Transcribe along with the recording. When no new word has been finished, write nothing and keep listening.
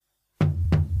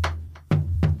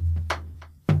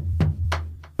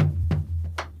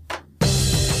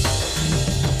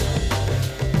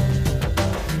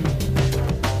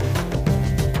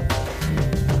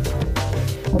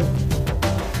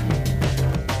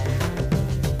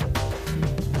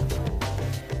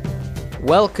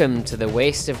Welcome to the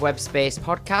Waste of Web Space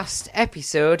podcast,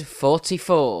 episode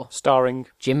 44. Starring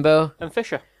Jimbo. and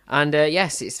Fisher. And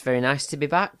yes, it's very nice to be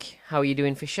back. How are you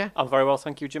doing, Fisher? I'm very well,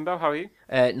 thank you, Jimbo. How are you?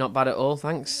 Not bad at all,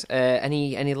 thanks.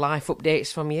 Any life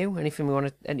updates from you? Anything you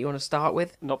want to start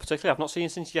with? Not particularly. I've not seen you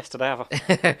since yesterday, have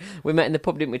I? We met in the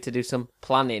pub, didn't we, to do some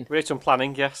planning? We did some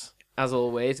planning, yes. As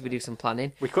always, we do some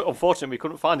planning. Unfortunately, we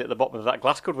couldn't find it at the bottom of that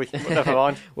glass, could we? But never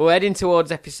mind. We're heading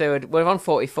towards we're on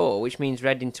 44, which means we're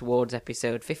heading towards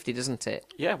episode 50, doesn't it?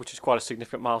 Yeah, which is quite a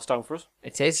significant milestone for us.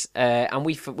 It is. And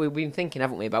we've been thinking,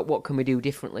 haven't we, about what can we do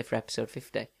differently for episode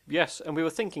 50? Yes, and we were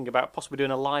thinking about possibly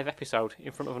doing a live episode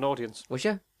in front of an audience. Was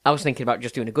you? I was thinking about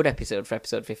just doing a good episode for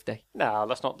episode 50. No,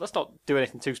 let's not do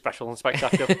anything too special and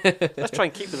spectacular. Let's try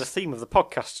and keep with the theme of the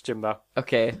podcast, Jimbo.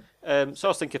 Okay. So I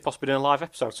was thinking of possibly doing a live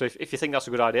episode. So if you think that's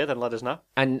a good idea, then let us know.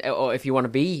 And or if you want to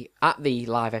be at the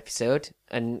live episode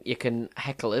and you can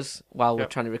heckle us while we're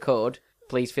trying to record,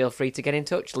 please feel free to get in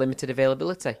touch. Limited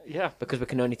availability. Yeah. Because we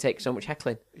can only take so much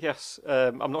heckling. Yes.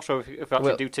 I'm not sure if we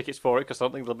actually do tickets for it, because I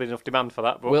don't think there'll be enough demand for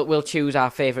that. But we'll choose our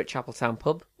favourite Chapeltown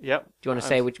pub. Yeah. Do you want to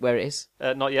say where it is?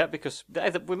 Not yet, because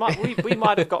we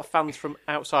might have got fans from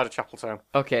outside of Chapeltown.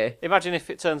 Okay. Imagine if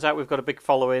it turns out we've got a big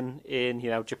following in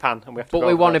Japan, and we have to. But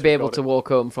we want to be able to walk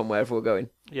home from wherever we're going.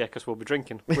 Yeah, because we'll be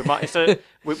drinking. We might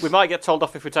we might get told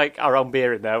off if we take our own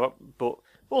beer in there, but.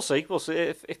 We'll see.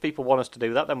 If people want us to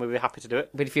do that, then we'll be happy to do it.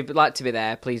 But if you'd like to be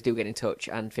there, please do get in touch,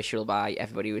 and Fisher will buy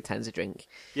everybody who attends a drink.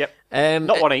 Yep.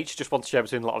 Not one each, just one to share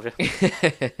between a lot of you.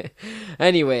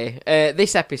 Anyway,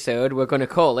 this episode, we're going to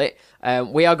call it,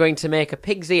 we are going to make a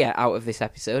pig's ear out of this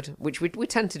episode, which we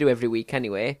tend to do every week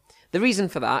anyway. The reason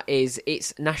for that is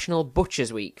it's National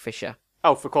Butchers Week, Fisher.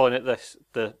 Oh, for calling it this,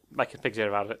 the making a pig's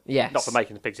ear out of it? Yes. Not for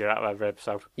making a pig's ear out of every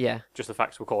episode. Yeah. Just the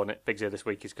fact we're calling it pig's ear this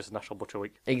week is because it's National Butcher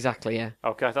Week. Exactly, yeah.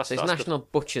 Okay, so it's National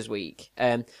Butchers Week.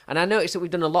 And I noticed that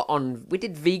we've done a lot on... We've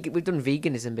done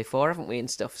veganism before, haven't we, and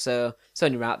stuff, so it's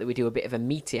only right that we do a bit of a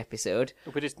meaty episode.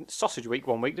 We did Sausage Week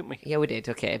one week, didn't we? Yeah, we did,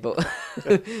 okay, but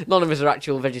none of us are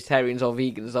actual vegetarians or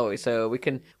vegans, are we? So we've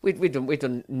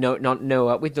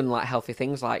done like healthy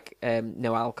things like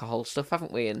no alcohol stuff,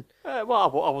 haven't we? And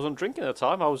well, I wasn't drinking at the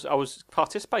time. I was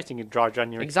participating in Dry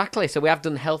January. Exactly. So we have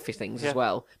done healthy things as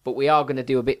well, but we are going to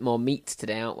do a bit more meat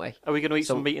today, aren't we? Are we going to eat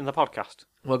some meat in the podcast?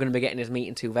 We're going to be getting his meat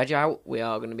and 2 veg out. We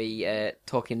are going to be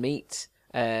talking meat.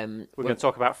 We're going to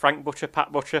talk about Frank Butcher,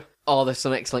 Pat Butcher. Oh, there's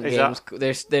some excellent games.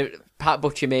 There's Pat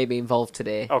Butcher may be involved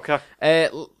today. Okay.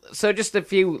 So just a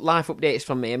few life updates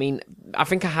from me. I mean, I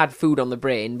think I had food on the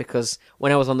brain because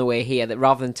when I was on the way here, that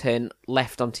rather than turn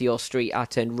left onto your street, I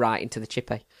turned right into the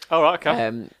chippy. Oh, right,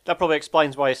 okay. That probably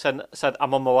explains why you said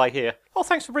I'm on my way here. Oh,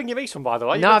 thanks for bringing me some, by the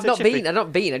way. No, I've not been.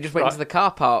 I just went into the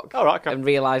car park and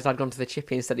realised I'd gone to the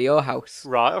chippy instead of your house.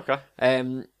 Right, okay.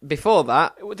 Before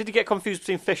that... Did you get confused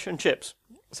between fish and chips?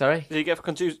 Sorry? Did you get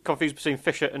confused between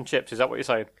Fisher and chips? Is that what you're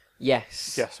saying?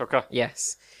 Yes. Yes, okay.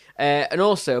 Yes. And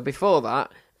also, before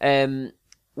that, my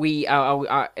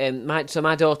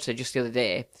daughter, just the other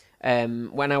day,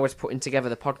 when I was putting together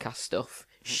the podcast stuff,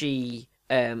 she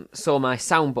saw my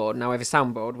soundboard. Now I have a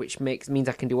soundboard, which means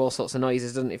I can do all sorts of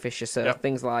noises, doesn't it, Fisher? So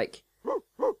things like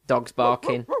dogs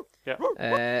barking,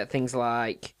 things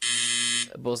like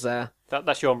a buzzer.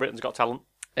 That's your Britain's Got Talent.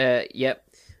 Yep.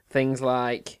 Things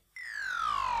like...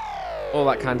 all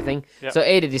that kind of thing. Yep. So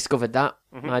Ada discovered that,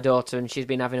 my daughter, and she's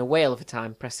been having a whale of a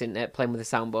time playing with the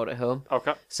soundboard at home.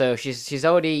 Okay. So she's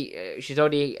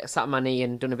already sat on my knee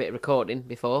and done a bit of recording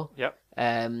before. Yep.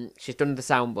 She's done the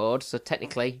soundboard, so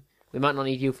technically we might not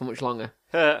need you for much longer.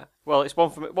 Well, it's one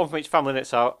from each family in it,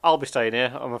 so I'll be staying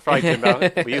here. I'm afraid, Jimbo.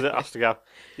 It'll be you that has to go.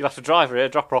 You'll have to drive her here,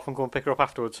 drop her off, and go and pick her up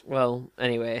afterwards. Well,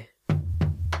 anyway.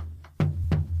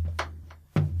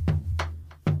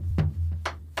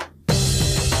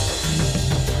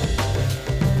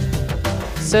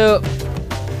 So,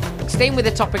 staying with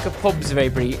the topic of pubs very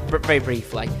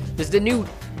briefly, there's the new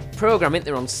programme, isn't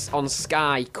there, on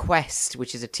Sky, Quest,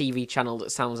 which is a TV channel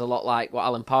that sounds a lot like what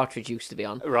Alan Partridge used to be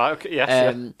on. Right, okay,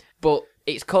 yes. But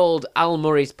it's called Al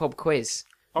Murray's Pub Quiz.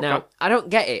 Okay. Now, I don't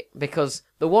get it, because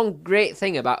the one great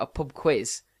thing about a pub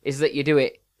quiz is that you do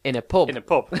it in a pub. In a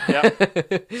pub, yeah.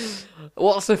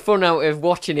 What's the fun out of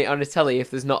watching it on a telly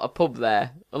if there's not a pub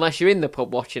there? Unless you're in the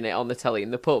pub watching it on the telly in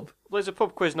the pub. Well, is a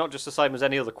pub quiz not just the same as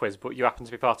any other quiz, but you happen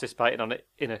to be participating on it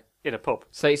in a pub?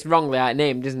 So it's wrongly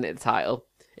named, isn't it, the title?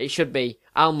 It should be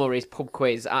Al Murray's Pub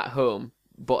Quiz at home,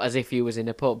 but as if you was in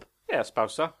a pub. Yeah, I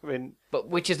suppose so. I mean... But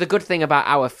which is the good thing about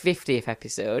our 50th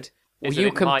episode, Well, is that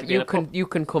it might be in a pub. you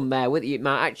can come there with it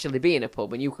might actually be in a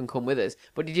pub, and you can come with us.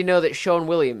 But did you know that Sean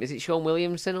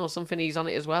Williamson or something? He's on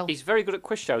it as well. He's very good at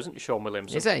quiz shows, isn't he, Sean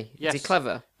Williamson? Is he? Yes. Is he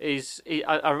clever?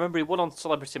 I remember he won on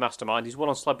Celebrity Mastermind. He's won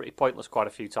on Celebrity Pointless quite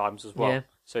a few times as well. Yeah.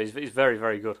 So he's very,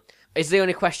 very good. Is the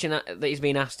only question that he's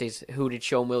been asked is who did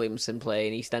Sean Williamson play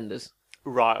in EastEnders?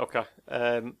 Right, okay.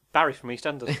 Barry from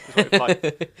EastEnders is what he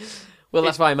played. Well,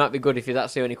 that's why it might be good if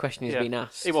that's the only question he's been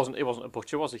asked. He wasn't a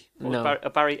butcher, was he? No.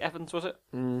 Barry Evans, was it?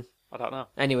 I don't know.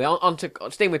 Anyway, on to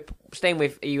staying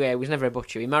with EUA. He was never a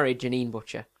butcher. He married Janine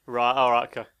Butcher. Right, all right,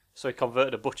 okay. So he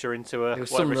converted a butcher into a.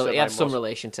 He had some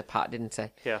relation to Pat, didn't he?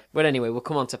 Yeah. But anyway, we'll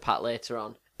come on to Pat later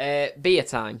on. Beer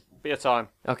time. Beer time.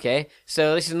 Okay,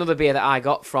 so this is another beer that I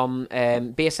got from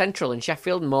Beer Central in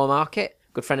Sheffield, Moor Market.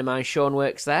 Good friend of mine, Sean,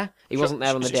 works there. He wasn't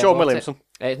there on the day. Sean Williamson.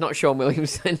 It's not Sean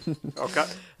Williamson.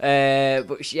 Okay.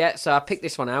 But yeah, so I picked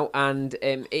this one out, and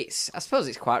I suppose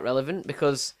it's quite relevant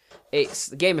because it's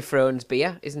the Game of Thrones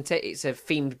beer, isn't it? It's a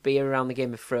themed beer around the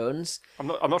Game of Thrones. I'm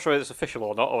not sure whether it's official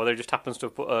or not, or whether it just happens to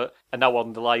have put a no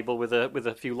on the label with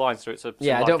a few lines through it.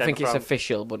 I don't think it's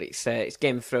official, but it's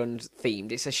Game of Thrones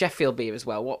themed. It's a Sheffield beer as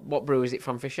well. What brew is it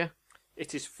from, Fisher?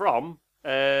 It is from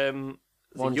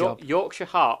Yorkshire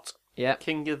Heart. Yeah.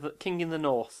 King in the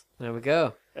North. There we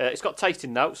go. It's got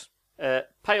tasting notes.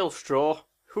 Pale straw,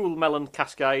 Hool melon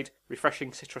cascade,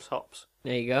 refreshing citrus hops.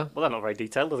 There you go. Well, they're not very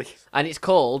detailed, are they? And it's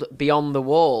called Beyond the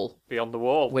Wall. Beyond the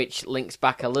Wall. Which links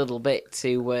back a little bit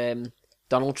to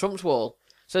Donald Trump's wall.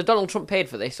 So has Donald Trump paid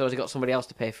for this, or has he got somebody else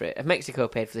to pay for it? Have Mexico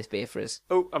paid for this beer for us?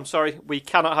 Oh, I'm sorry. We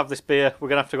cannot have this beer. We're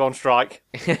going to have to go on strike.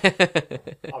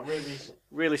 I'm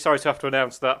really sorry to have to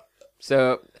announce that.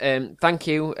 So, thank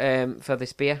you for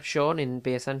this beer, Sean, in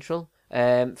Beer Central,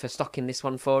 for stocking this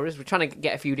one for us. We're trying to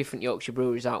get a few different Yorkshire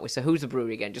breweries, aren't we? So who's the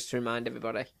brewery again, just to remind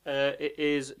everybody? It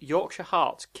is Yorkshire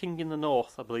Heart, King in the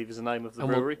North, I believe is the name of the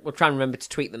brewery. We'll try and remember to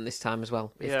tweet them this time as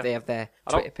well, if they have their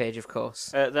Twitter page, of course.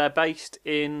 They're based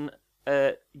in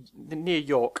near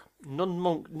York,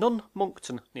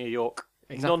 Nunmonkton, near York.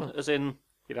 Exactly. Nun as in,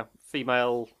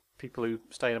 female people who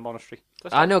stay in a monastery.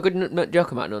 I know a good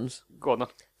joke about nuns. Go on then.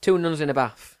 2 nuns in a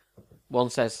bath. One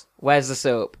says, "Where's the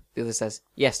soap?" The other says,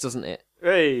 "Yes, doesn't it?"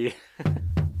 Hey!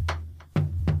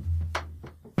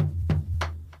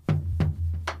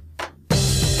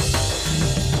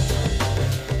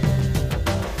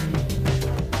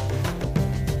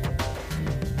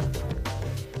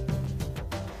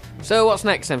 So what's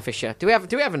next then, Fisher? Do we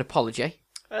have an apology?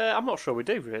 I'm not sure we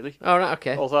do, really. All right,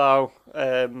 okay. Although,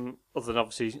 other than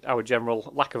obviously our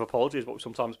general lack of apology is what we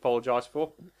sometimes apologise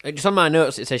for. Just on my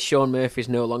notes, it says Sean Murphy's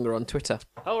no longer on Twitter.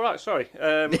 Oh, right, sorry.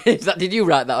 Did you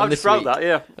write that on this week? I just wrote that,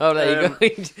 yeah. Oh, there you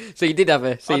go. So you did have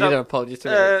an apology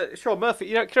to it. Sean Murphy.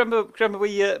 Can you remember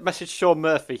we messaged Sean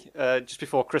Murphy just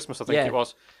before Christmas, I think it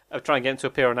was, trying to get him to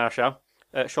appear on our show.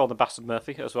 Sean the Bastard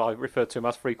Murphy, as I refer to him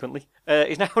as frequently.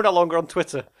 He's now no longer on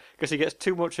Twitter because he gets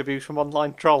too much abuse from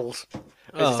online trolls.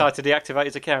 He decided to deactivate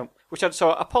his account.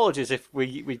 So apologies if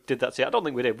we did that to you. I don't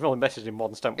think we did. We've only messaged him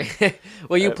once, don't we?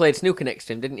 Well, you played snooker next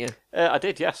to him, didn't you? I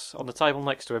did, yes, on the table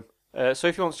next to him. So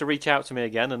if he wants to reach out to me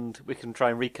again and we can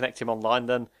try and reconnect him online,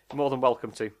 then you're more than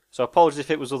welcome to. So apologies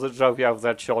if it was us that drove you over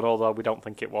there, Sean, although we don't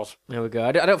think it was. There we go.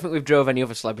 I don't think we've drove any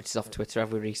other celebrities off Twitter,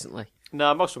 have we, recently?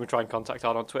 No, most of them we try and contact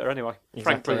are on Twitter anyway. Exactly,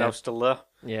 Frank Bruno's still there.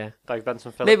 Yeah. Dave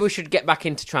Benson Phillips. Maybe we should get back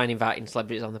into trying inviting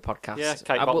celebrities on the podcast. Yeah,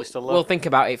 Kate Botley's still there. We'll think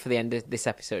about it for the end of this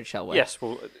episode, shall we? Yes,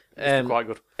 it's quite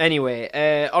good.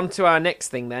 Anyway, on to our next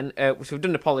thing then. So we've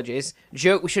done apologies.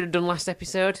 Joke we should have done last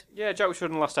episode? Yeah, joke we should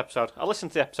have done last episode. I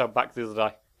listened to the episode back the other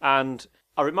day, and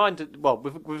I reminded... Well,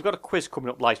 we've got a quiz coming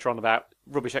up later on about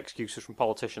rubbish excuses from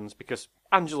politicians, because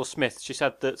Angela Smith, she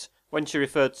said that when she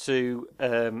referred to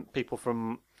people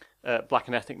from black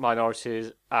and ethnic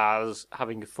minorities as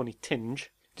having a funny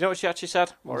tinge, do you know what she actually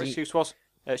said? What her excuse was?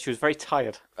 She was very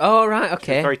tired. Oh, right, okay.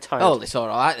 She was very tired. Oh, it's all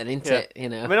right then, isn't it? You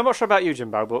know. I mean, I'm not sure about you,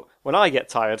 Jimbo, but when I get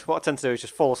tired, what I tend to do is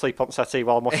just fall asleep on the settee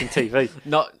while I'm watching TV.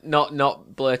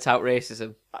 not blurt out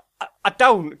racism. I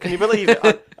don't. Can you believe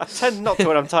it? I tend not to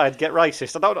when I'm tired get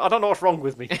racist. I don't know what's wrong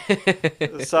with me.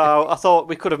 So I thought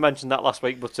we could have mentioned that last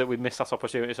week, but we missed that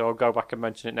opportunity, so I'll go back and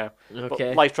mention it now. Okay.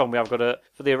 But later on, we have got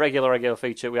for the regular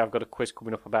feature, we have got a quiz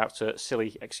coming up about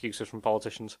silly excuses from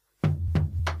politicians.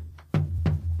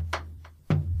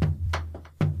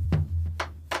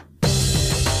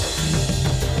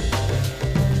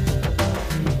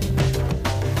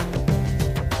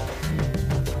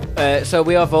 So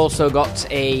we have also got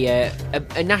a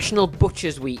National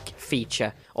Butchers Week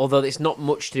feature, although it's not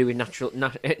much to do with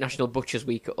National Butchers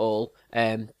Week at all,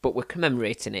 but we're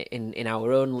commemorating it in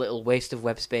our own little waste of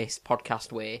web space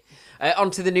podcast way.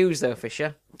 On to the news though,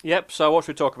 Fisher. Yep, so what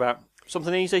should we talk about?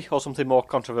 Something easy or something more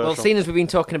controversial? Well, seeing as we've been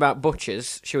talking about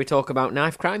butchers, should we talk about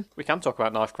knife crime? We can talk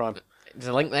about knife crime. There's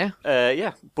a link there.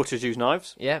 Yeah, butchers use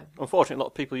knives. Yeah. Unfortunately, a lot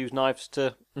of people use knives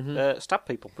to stab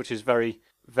people, which is very,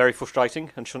 very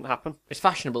frustrating and shouldn't happen. It's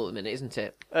fashionable at the minute, isn't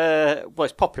it? Well,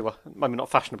 it's popular, maybe not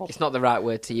fashionable. It's not the right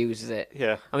word to use, is it?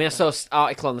 Yeah. I mean, I saw an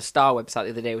article on the Star website the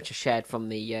other day, which I shared from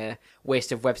the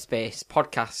Waste of Web Space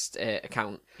podcast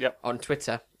account on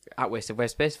Twitter, at Waste of Web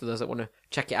Space, for those that want to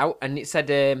check it out. And it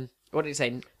said, what did it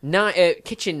say?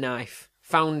 Kitchen knife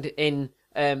found in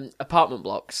apartment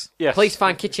blocks. Yes. Police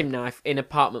find kitchen knife in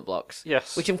apartment blocks.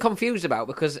 Yes. Which I'm confused about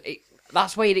because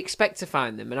that's where you'd expect to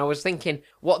find them. And I was thinking,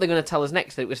 what are they going to tell us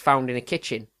next? That it was found in a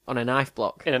kitchen on a knife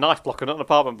block. In a knife block and not an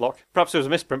apartment block. Perhaps it was a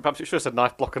misprint. Perhaps it should have said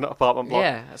knife block and not apartment block.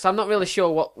 Yeah, so I'm not really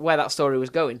sure where that story was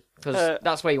going, because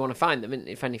that's where you want to find them,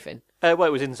 if anything. Well,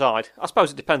 it was inside. I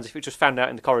suppose it depends. If it just found out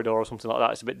in the corridor or something like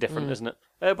that, it's a bit different, isn't it?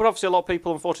 But obviously, a lot of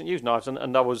people, unfortunately, use knives,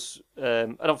 and I was...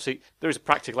 and obviously, there is a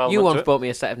practical element You once to it. bought me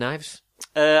a set of knives.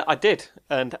 I did.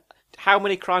 And how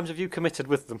many crimes have you committed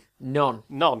with them? None.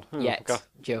 None. Yet. Okay.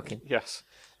 Joking. Yes.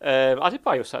 I did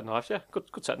buy you a set of knives, yeah.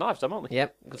 Good set of knives, them, aren't they?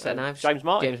 Yep, good set of knives. James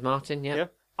Martin. James Martin, yeah.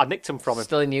 I nicked them from him.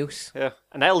 Still in use. Yeah.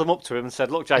 And nailed them up to him and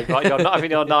said, look, James, right, you're not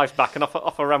having your knives back, and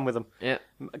off I ran with them. Yeah.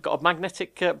 Got a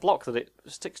magnetic block that it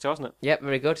sticks to, hasn't it? Yep,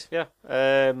 very good. Yeah.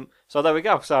 So there we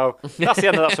go. So that's the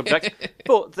end of that subject.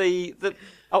 But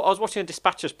I was watching a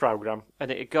Dispatches programme,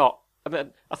 and it got...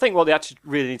 I think what they actually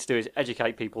really need to do is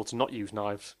educate people to not use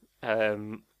knives.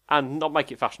 And not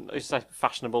make it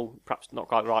fashionable, perhaps not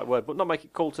quite the right word, but not make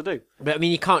it cool to do. But I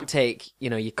mean, you can't take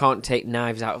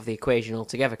knives out of the equation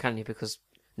altogether, can you? Because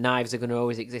knives are going to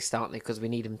always exist, aren't they? Because we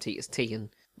need them to eat as tea and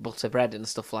butter bread and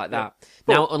stuff like that.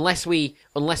 But, now, unless we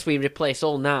replace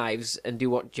all knives and do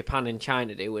what Japan and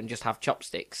China do and just have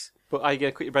chopsticks. But are you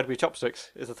going to cook your bread with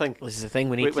chopsticks? Is the thing. This is the thing.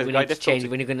 We need to change.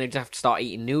 We're going to have to start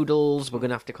eating noodles. We're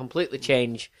going to have to completely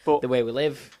change the way we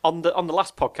live. On the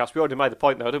last podcast, we already made the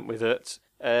point, though, didn't we, that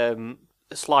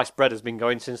sliced bread has been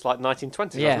going since like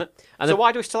 1920s, hasn't it? And so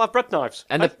why do we still have bread knives?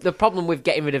 And the problem with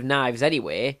getting rid of knives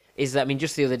anyway is that, I mean,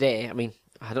 just the other day, I mean,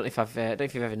 I don't know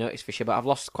if you've ever noticed, Fisher, but I've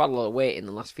lost quite a lot of weight in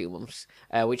the last few months,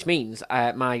 which means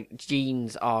my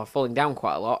jeans are falling down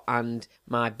quite a lot, and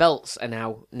my belts are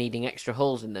now needing extra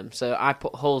holes in them. So I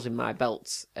put holes in my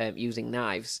belts using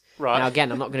knives. Right. Now,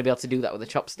 again, I'm not going to be able to do that with a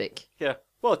chopstick. Yeah.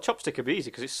 Well, a chopstick would be easy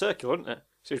because it's circular, isn't it?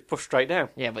 So you push straight down.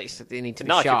 Yeah, but they need to be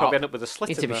knife, sharp. You probably end up with a slit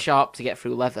Need in to be there. sharp to get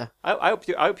through leather. I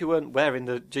hope you weren't wearing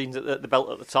the jeans at the belt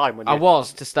at the time. When I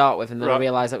was to start with, and then I Right.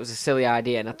 realised that was a silly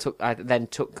idea, and I then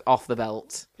took off the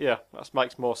belt. Yeah, that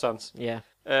makes more sense. Yeah.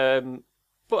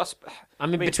 But I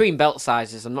mean, between belt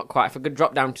sizes, I'm not quite. If I could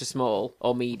drop down to small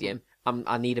or medium,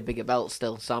 I need a bigger belt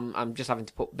still. So I'm just having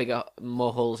to put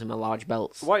more holes in my large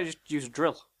belts. why don't you just use a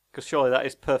drill? Because surely that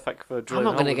is perfect for drilling.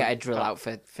 I'm not going to get a drill out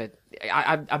for.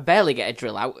 I barely get a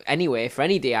drill out anyway for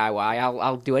any DIY.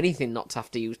 I'll do anything not to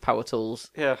have to use power tools.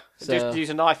 Yeah, So- just use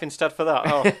a knife instead for that.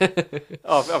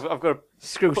 I've got to.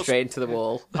 Screw straight into the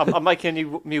wall. I'm making a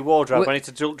new wardrobe. I need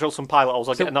to drill some pilot holes.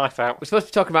 I'll get a knife out. We're supposed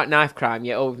to be talking about knife crime,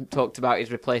 yet all we've talked about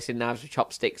is replacing knives with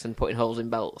chopsticks and putting holes in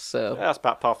belts. So Yeah, that's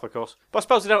about par for the course. But I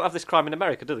suppose they don't have this crime in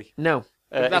America, do they? no,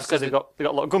 That's because they've got a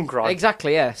lot of gun crime.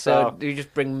 exactly, yeah. So So- do you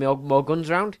just bring more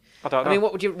guns around? I don't know. I mean,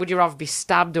 what would you rather be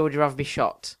stabbed or would you rather be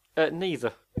shot?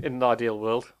 Neither in an ideal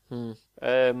world. I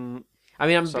mean,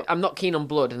 I'm not keen on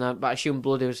blood, but I assume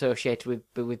blood is associated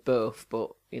with both. But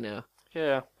you know,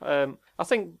 Yeah. I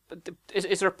think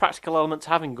is there a practical element to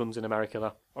having guns in America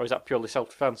though, or is that purely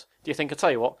self-defense? Do you think? I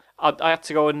tell you what, I had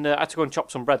to go and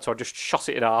chop some bread, so I just shot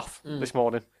it in half this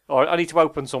morning. Or I need to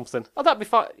open something. Oh, that'd be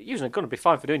fine. Using a gun would be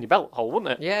fine for doing your belt hole,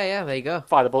 wouldn't it? yeah, there you go.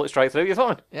 Fire the bullet straight through, you're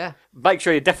fine. Yeah. Make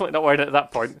sure you're definitely not wearing it at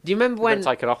that point. Do you remember Don't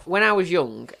take it off. when I was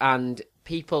young and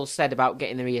people said about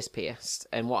getting their ears pierced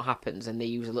and what happens, and they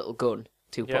use a little gun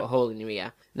to put a hole in your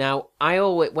ear? Now,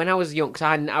 when I was young, because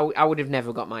I would have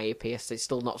never got my ear pierced, it's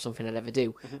still not something I'd ever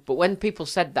do. But when people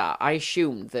said that, I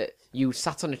assumed that you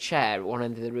sat on a chair at one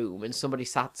end of the room and somebody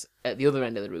sat at the other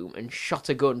end of the room and shot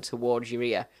a gun towards your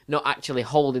ear, not actually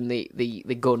holding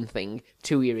the gun thing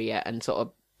to your ear and sort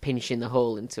of pinching the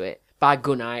hole into it. By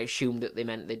gun, I assumed that they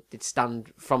meant they'd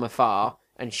stand from afar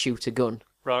and shoot a gun.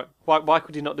 Right. Why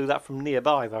could you not do that from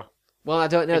nearby though? Well, I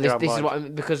don't know. In your This own is mind.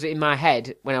 what because in my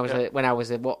head when I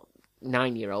was a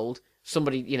 9-year-old,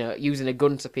 somebody using a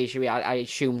gun to pierce your ear, I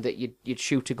assumed that you'd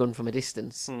shoot a gun from a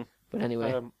distance. But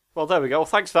anyway, Well, there we go. Well,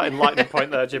 thanks for that enlightening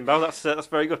point there, Jimbo. That's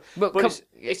very good. But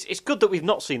it's good that we've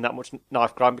not seen that much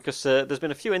knife crime because there's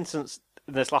been a few incidents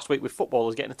this last week with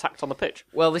footballers getting attacked on the pitch.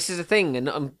 well, this is the thing, and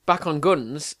I'm back on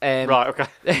guns. Right. Okay.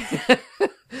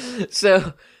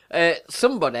 So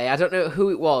somebody, I don't know who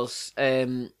it was,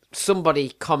 somebody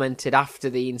commented after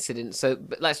the incident. So,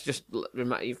 but let's just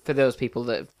remind you, for those people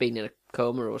that have been in a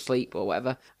coma or asleep or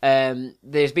whatever,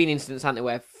 there's been incidents, haven't there,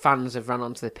 where fans have run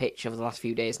onto the pitch over the last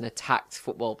few days and attacked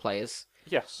football players.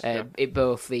 Yes. In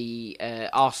both the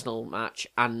Arsenal match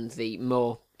and the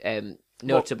more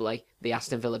notably the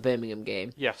Aston Villa Birmingham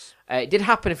game. Yes. It did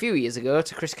happen a few years ago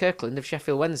to Chris Kirkland of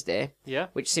Sheffield Wednesday,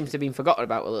 which seems to have been forgotten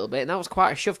about a little bit, and that was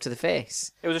quite a shove to the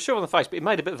face. It was a shove on the face, but he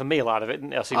made a bit of a meal out of it,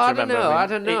 didn't he? I seem to I remember.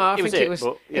 don't know. I think it was.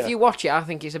 But, yeah. If you watch it, I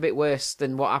think it's a bit worse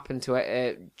than what happened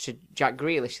to Jack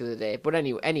Grealish the other day. But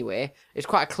anyway, it's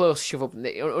quite a close shove up,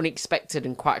 unexpected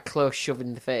and quite a close shove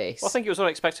in the face. Well, I think it was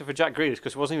unexpected for Jack Grealish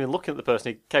because he wasn't even looking at the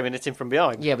person. He came and hit him from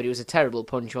behind. Yeah, but it was a terrible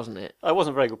punch, wasn't it? It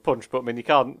wasn't a very good punch, but I mean, you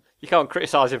can't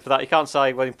criticise him for that. You can't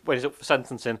say when he's up for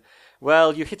sentencing,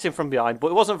 well, you hit him from behind, but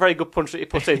it wasn't a very good punch that you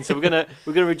put in, so we're gonna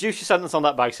reduce your sentence on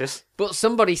that basis. But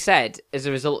somebody said, as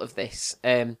a result of this,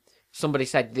 somebody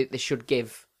said that they should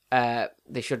give,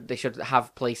 they should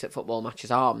have police at football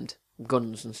matches armed,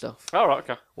 guns and stuff. Oh, right,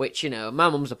 okay. Which, my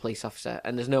mum's a police officer,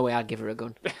 and there's no way I'd give her a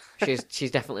gun.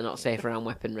 She's definitely not safe around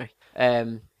weaponry.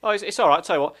 It's all right. I'll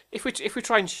tell you what, if we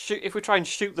try and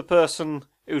shoot the person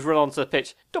who's run onto the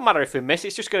pitch, don't matter if we miss.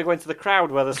 It's just going to go into the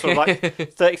crowd where there's sort of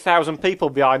like 30,000 people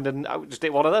behind, and just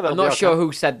hit one of them. I'm not sure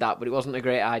who said that, but it wasn't a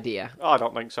great idea. I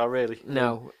don't think so, really.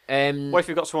 No. What if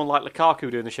you've got someone like Lukaku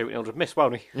doing the shooting? He'll just miss,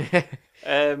 won't he?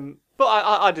 But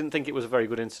I didn't think it was a very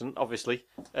good incident. Obviously,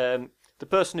 the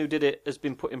person who did it has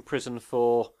been put in prison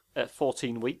for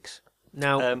 14 weeks.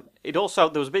 Now, there was a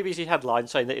BBC headline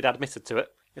saying that he'd admitted to it.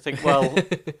 You think, well,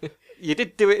 you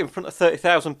did do it in front of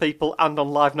 30,000 people and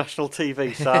on live national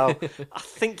TV, so I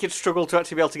think you'd struggle to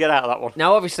actually be able to get out of that one.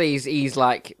 Now, obviously, he's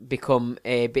like become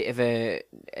a bit of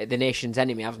the nation's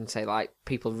enemy, haven't he? Like,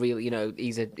 people really,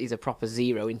 he's a proper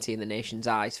zero in the nation's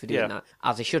eyes for doing that,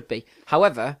 as he should be.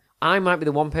 However, I might be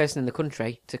the one person in the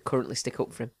country to currently stick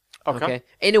up for him. Okay.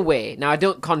 In a way. Now, I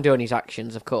don't condone his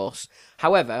actions, of course.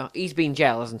 However, he's been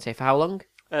jailed, hasn't he? For how long?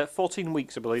 14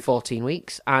 weeks, I believe. 14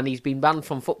 weeks. And he's been banned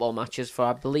from football matches for,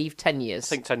 I believe, 10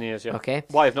 years. I think 10 years, yeah. Okay.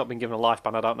 Why I've not been given a life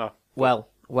ban, I don't know. Well.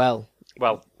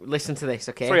 Listen to this,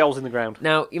 okay? 3 holes in the ground.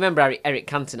 Now, you remember Eric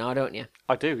Cantona, don't you?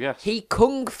 I do, yes. He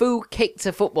kung fu kicked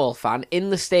a football fan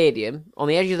in the stadium, on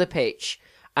the edge of the pitch,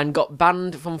 and got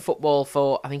banned from football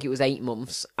for, I think it was 8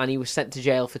 months, and he was sent to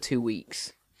jail for 2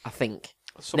 weeks, I think.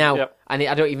 And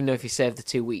I don't even know if he served the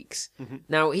 2 weeks. Mm-hmm.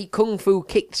 Now, he kung fu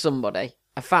kicked somebody,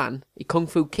 a fan. He kung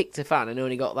fu kicked a fan and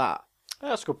only got that.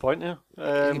 That's a good point, yeah.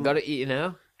 You got it,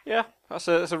 Yeah,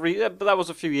 but that was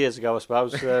a few years ago, I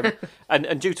suppose.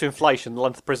 And due to inflation, the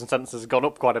length of prison sentences has gone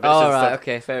up quite a bit since then.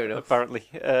 Okay, fair enough. Apparently.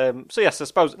 So yes, I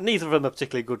suppose neither of them are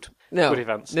particularly good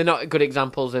events. They're not good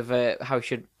examples of how you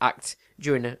should act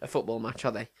during a football match,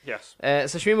 are they? Yes.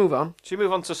 So should we move on? Should we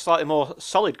move on to slightly more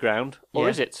solid ground, or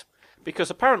is it?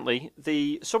 Because apparently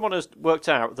someone has worked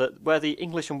out that where the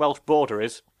English and Welsh border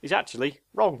is actually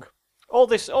wrong. All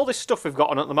this stuff we've got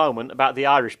on at the moment about the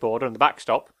Irish border and the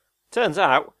backstop, turns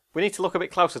out we need to look a bit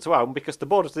closer to home because the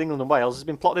border to England and Wales has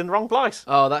been plotted in the wrong place.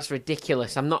 Oh, that's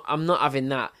ridiculous. I'm not having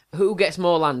that. Who gets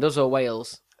more land, us or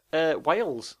Wales?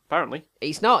 Wales, apparently.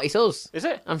 It's not, it's us. Is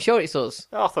it? I'm sure it's us.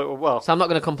 Oh, I thought, well... So I'm not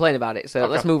going to complain about it, so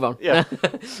let's move on. Yeah.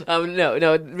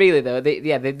 No, really though,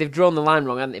 they've drawn the line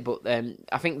wrong, haven't they? But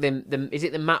I think is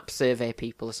it the map survey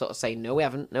people are sort of saying, no we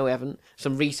haven't.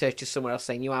 Some researchers somewhere else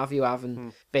saying, you have,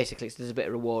 and basically there's a bit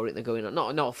of a war going on.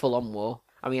 Not a full-on war.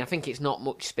 I mean, I think it's not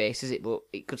much space, is it? But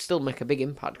it could still make a big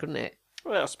impact, couldn't it?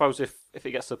 Well, I suppose if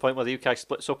it gets to the point where the UK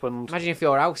splits up and... Imagine if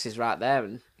your house is right there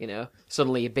and,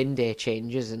 suddenly your bin day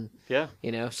changes and,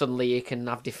 suddenly you can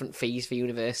have different fees for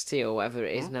university or whatever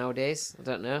it is nowadays. I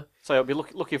don't know. So you'll be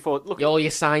looking forward... All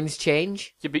your signs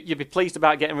change. You'd be pleased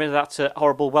about getting rid of that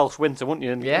horrible Welsh winter, wouldn't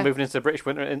you? And moving into the British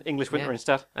winter and English winter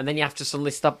instead. And then you have to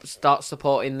suddenly start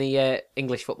supporting the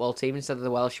English football team instead of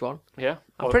the Welsh one. Yeah.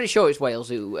 I'm pretty sure it's Wales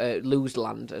who lose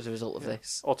land as a result of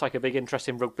this. Or take a big interest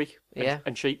in rugby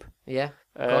and sheep. Yeah.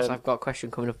 Of course, I've got a question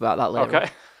coming up about that later.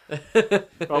 Okay.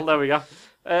 Well, there we go.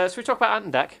 So we talk about Ant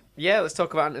and Dec. Yeah, let's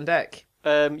talk about Ant and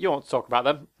Dec. You want to talk about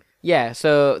them? Yeah,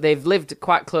 so they've lived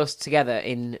quite close together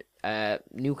in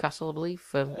Newcastle, I believe,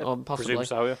 or possibly. Presume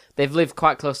so, yeah. They've lived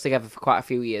quite close together for quite a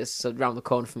few years, so round the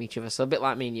corner from each other. So a bit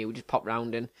like me and you, we just pop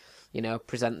round and,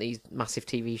 present these massive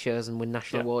TV shows and win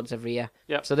national awards every year.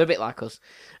 Yeah. So they're a bit like us.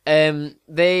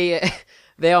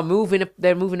 They are moving.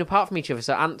 They're moving apart from each other.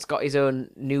 So Ant's got his own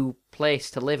new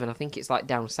place to live, and I think it's like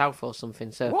down south or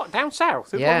something. So what, down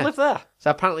south? Who want to live there?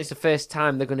 So apparently it's the first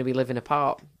time they're going to be living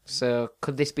apart. So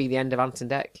could this be the end of Ant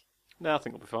and Dec? No, I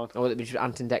think it'll be fine. Or will it be just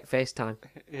Ant and Dec FaceTime?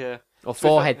 Yeah. Or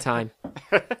forehead time?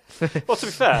 Well, to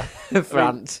be fair, for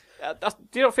Ant.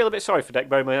 Do you not feel a bit sorry for Dick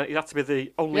Bowman? He had to be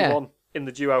the only Yeah. one in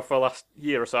the duo for the last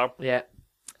year or so. Yeah.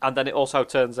 And then it also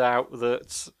turns out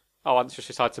that Ant's just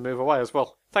decided to move away as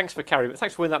well. Thanks for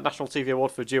winning that national TV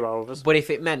award for duo of us. But if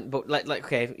it meant,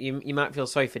 okay, you might feel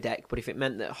sorry for Deck, but if it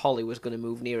meant that Holly was going to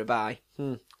move nearby,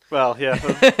 Well, yeah,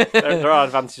 there are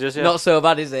advantages. Yeah, not so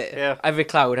bad, is it? Yeah. Ivy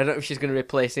Cloud. I don't know if she's going to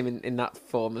replace him in that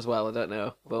form as well. I don't know,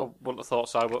 I but wouldn't have thought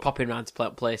so. But popping round to play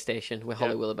on PlayStation with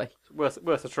Holly Willoughby.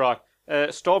 worth a try.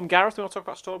 Storm Gareth. We want to talk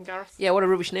about Storm Gareth? Yeah, what a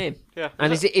rubbish name. Yeah.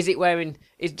 And is it wearing?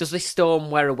 Does this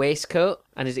Storm wear a waistcoat?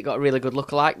 And has it got a really good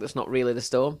lookalike that's not really the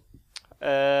Storm?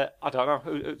 I don't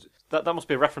know. That must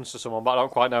be a reference to someone, but I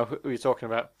don't quite know who you're talking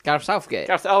about. Gareth Southgate.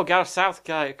 Gareth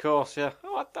Southgate, of course. Yeah.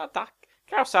 Oh, that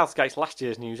Gareth Southgate's last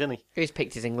year's news, isn't he? He's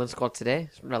picked his England squad today.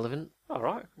 It's relevant. All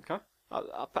right. Okay.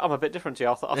 I'm a bit different to you.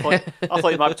 I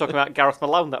thought you might be talking about Gareth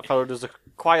Malone, that fellow who does the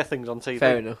choir things on TV.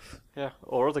 Fair enough. Yeah,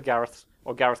 or other Gareths,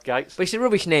 or Gareth Gates. But it's a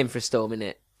rubbish name for a Storm, isn't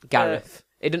it? Gareth.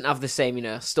 It doesn't have the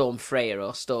same, Storm Freya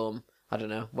or Storm, I don't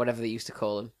know, whatever they used to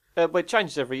call them. But it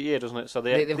changes every year, doesn't it? So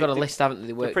They've got a list, haven't they?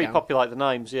 They work They're pretty down. popular, like the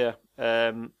names, yeah.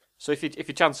 So if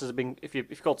your chances of being, if you're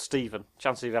called Stephen,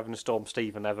 chances of having a Storm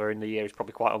Stephen ever in the year is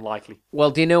probably quite unlikely.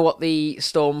 Well, do you know what the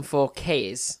Storm for K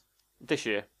is? This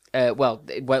year,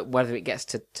 Whether it gets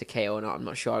to K or not, I'm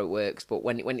not sure how it works. But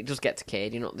when it does get to K,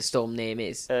 do you know what the Storm name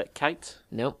is? Kate,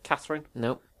 No, Catherine,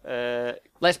 no. uh,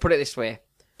 Let's put it this way.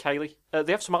 Kaylee.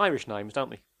 They have some Irish names, don't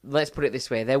they? Let's put it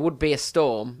this way. There would be a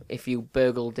Storm if you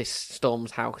burgled this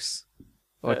Storm's house.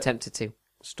 Or attempted to.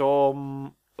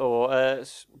 Storm or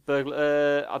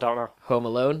burglar. I don't know. Home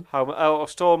Alone.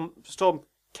 Storm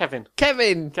Kevin.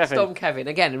 Kevin! Storm Kevin.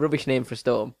 Again, a rubbish name for a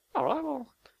Storm. All right, well,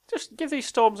 just give these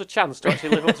storms a chance to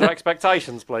actually live up to their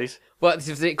expectations, please. Well,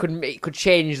 it could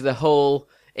change the whole.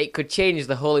 It could change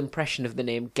the whole impression of the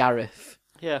name Gareth.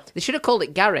 Yeah. They should have called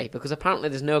it Gary because apparently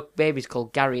there's no babies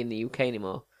called Gary in the UK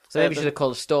anymore. So maybe should have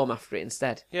called a Storm after it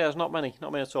instead. Yeah, there's not many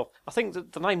at all. I think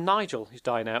the name Nigel is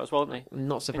dying out as well, isn't he? I'm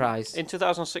not surprised. In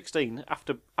 2016,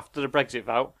 after the Brexit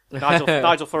vote,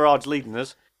 Nigel Farage leading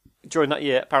us. During that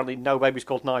year, apparently no babies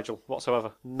called Nigel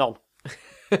whatsoever. None.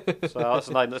 So that's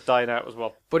a name that's dying out as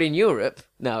well. But in Europe,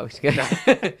 no.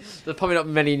 There's probably not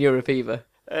many in Europe either.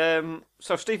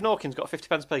 So Stephen Hawking's got a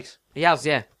 50p piece. He has,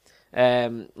 yeah.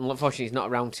 Unfortunately, he's not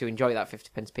around to enjoy that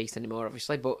 50p piece anymore,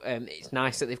 obviously. But it's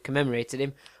nice that they've commemorated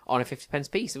him on a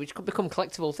 50p piece, which could become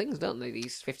collectible things, don't they?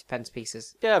 These 50p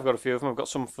pieces. Yeah, I've got a few of them. I've got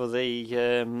some for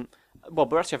the. Well,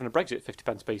 we're actually having a Brexit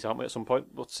 50p piece, aren't we, at some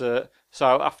point? But so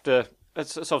after.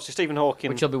 It's obviously Stephen Hawking.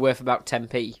 Which will be worth about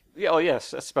 10p. Yeah, oh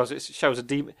yes, I suppose it shows a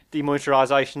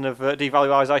demonetarisation of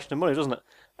devaluation of money, doesn't it?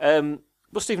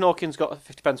 But Stephen Hawking's got a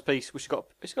 50p piece, which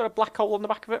has got a black hole on the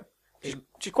back of it,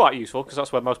 which is quite useful because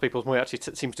that's where most people's money actually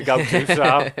seems to go to.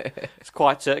 So it's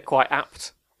quite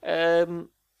apt.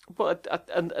 But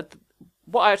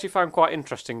what I actually found quite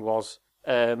interesting was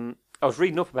I was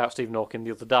reading up about Stephen Hawking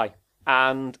the other day,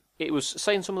 and it was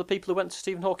saying some of the people who went to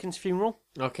Stephen Hawking's funeral.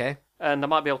 Okay. And I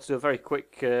might be able to do a very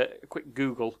quick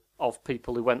Google of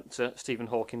people who went to Stephen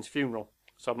Hawking's funeral.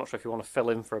 So I'm not sure if you want to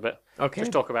fill in for a bit. Okay.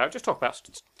 Just talk about.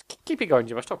 Keep it going,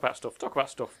 Jim. Talk about stuff.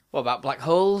 What about black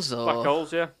holes or Black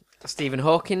holes, yeah. Stephen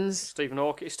Hawking's? Stephen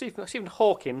Hawking. Stephen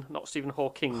Hawking, not Stephen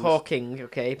Hawking. Hawking.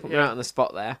 Okay, put me right on the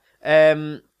spot there.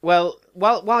 Well,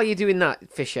 while you're doing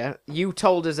that, Fisher, you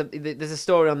told us there's a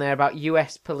story on there about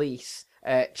US police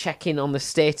checking on the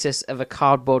status of a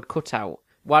cardboard cutout.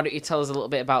 Why don't you tell us a little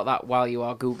bit about that while you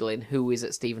are Googling who is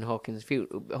at Stephen Hawking's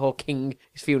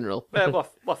funeral? Well,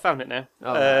 I found it now.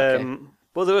 Oh, okay.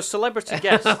 Well, there were celebrity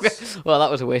guests. Well,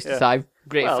 that was a waste of time.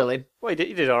 Great filling. Well,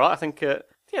 you did all right. I think.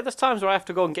 There's times where I have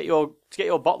to go and get your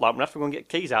bottle out, and I have to go and get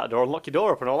keys out the door and lock your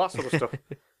door up and all that sort of stuff.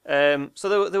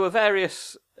 So there were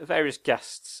various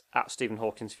guests at Stephen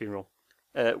Hawking's funeral,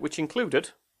 which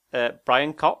included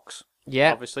Brian Cox.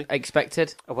 Yeah, obviously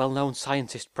expected. A well-known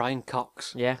scientist, Brian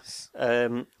Cox. Yes.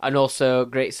 And also a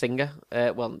great singer.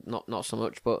 Well, not so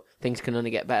much, but things can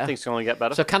only get better. Things can only get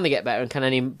better. So can they get better, and can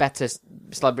any better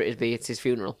celebrities be at his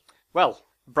funeral? Well,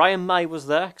 Brian May was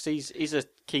there because he's a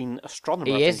keen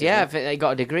astronomer. He is, yeah. I think he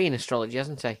got a degree in astrology,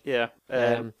 hasn't he? Yeah.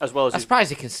 As well as I'm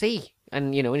surprised he can see.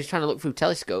 And, when he's trying to look through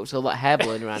telescopes, all that hair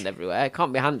blowing around everywhere, it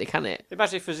can't be handy, can it?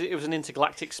 Imagine if it was an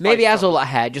intergalactic space. Maybe he has all that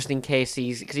hair just in case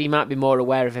because he might be more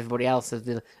aware of everybody else of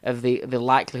the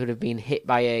likelihood of being hit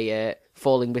by a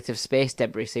falling bit of space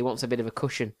debris, so he wants a bit of a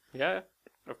cushion. Yeah,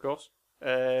 of course.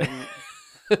 Brian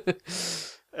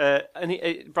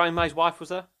May's wife was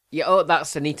there. Yeah,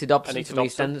 that's Anita Dobson from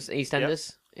Dobson.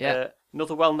 EastEnders. Yeah.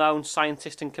 Another well-known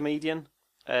scientist and comedian,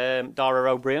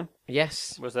 Dara O'Brien.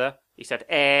 Yes. Was there. He said,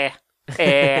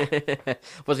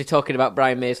 Was he talking about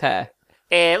Brian May's hair?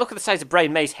 Look at the size of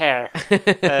Brian May's hair.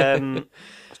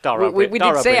 We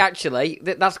did say, actually,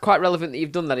 that's quite relevant that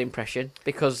you've done that impression,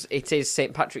 because it is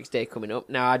St. Patrick's Day coming up.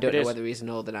 Now, I don't know whether he's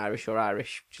Northern Irish or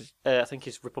Irish. I think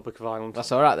he's Republic of Ireland.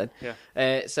 That's all right, then.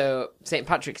 Yeah. So, St.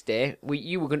 Patrick's Day,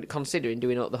 you were considering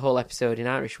doing the whole episode in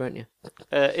Irish, weren't you?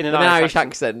 In an Irish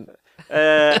accent.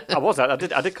 I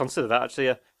did consider that, actually,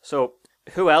 yeah. So,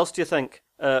 who else do you think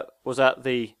was at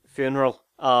the funeral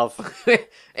of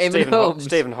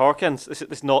Stephen Hawkins? This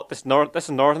is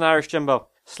Northern Irish, Jimbo.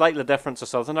 Slightly different to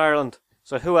Southern Ireland.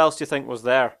 So who else do you think was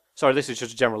there? Sorry, this is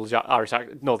just a general Northern Irish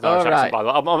accent, by the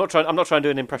way. I'm not trying to do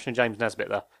an impression of James Nesbitt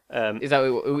there. Is that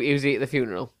was he at the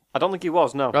funeral? I don't think he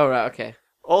was. No. Oh right, okay.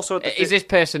 Also, is this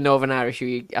person Northern Irish? Who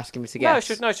you asking me to guess?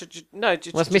 No.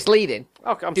 Well, it's misleading.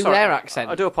 Okay, I'm sorry. Do their accent.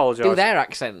 I do apologise. Do their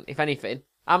accent, if anything.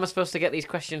 How am I supposed to get these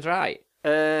questions right?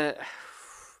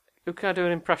 Who can I do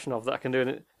an impression of that I can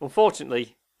do?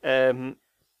 Unfortunately,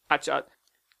 actually,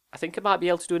 I think I might be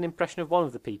able to do an impression of one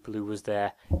of the people who was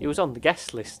there. He was on the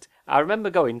guest list. I remember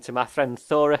going to my friend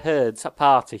Thora Hurd's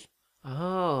party.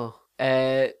 Oh.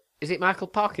 Is it Michael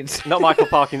Parkinson? Not Michael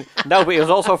Parkinson. No, but he was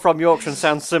also from Yorkshire and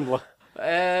sounds similar.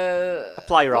 A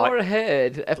playwright. Thora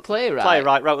Hurd, a playwright?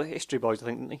 Playwright, wrote the History Boys, I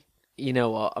think, didn't he? You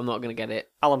know what? I'm not going to get it.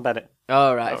 Alan Bennett.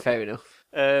 Oh, right, okay. Fair enough.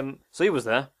 So he was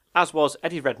there, as was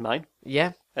Eddie Redmayne.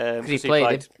 Yeah, because he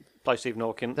played Stephen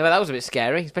Hawking. That was a bit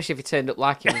scary, especially if he turned up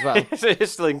like him as well.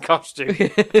 He's still in costume.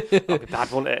 That'd be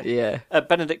bad, wouldn't it? Yeah.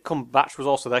 Benedict Cumberbatch was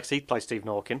also there because he played Stephen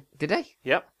Hawking. Did he?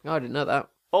 Yep. Oh, I didn't know that.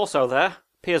 Also there,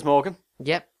 Piers Morgan.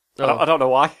 Yep. I don't know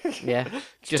why. Yeah.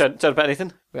 Just turned up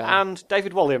anything. Right. And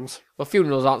David Williams. Well,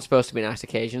 funerals aren't supposed to be nice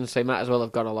occasions, so he might as well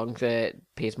have gone along to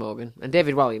Piers Morgan. And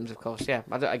David Williams, of course, yeah.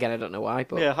 I don't know why,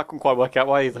 but... Yeah, I couldn't quite work out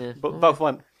why either. Yeah. But both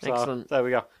went. So, excellent. There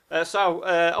we go.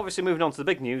 Obviously moving on to the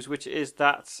big news, which is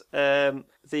that the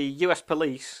US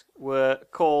police were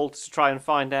called to try and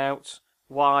find out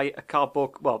why a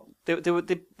cardboard... Well,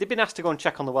 they'd been asked to go and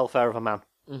check on the welfare of a man.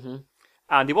 Mm-hmm.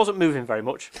 And he wasn't moving very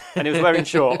much, and he was wearing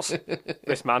shorts,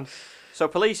 this man. So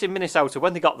police in Minnesota,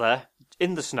 when they got there,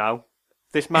 in the snow,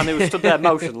 this man who stood there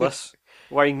motionless,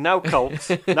 wearing no coat,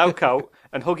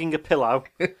 and hugging a pillow,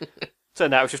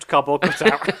 turned out it was just a cardboard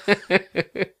cutout.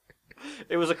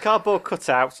 It was a cardboard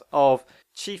cutout of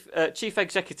chief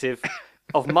executive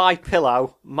of My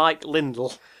Pillow, Mike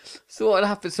Lindell. So what had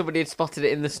happened? Somebody had spotted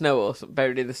it in the snow or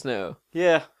buried in the snow?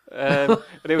 Yeah, and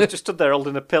he was just stood there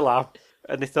holding a pillow.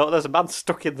 And they thought, there's a man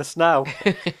stuck in the snow.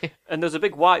 And there's a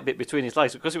big white bit between his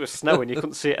legs. Because it was snowing, you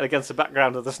couldn't see it against the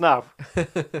background of the snow.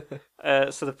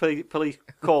 So the police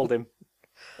called him.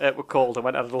 Were called and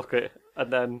went and had a look at it.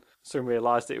 And then soon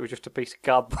realised that it was just a piece of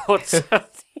cardboard.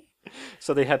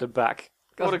 So they headed back.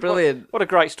 That's brilliant. What a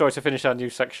great story to finish our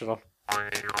news section on.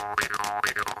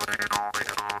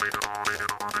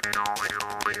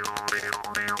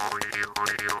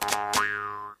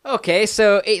 Okay,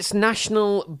 so it's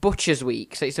National Butchers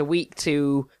Week, so it's a week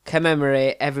to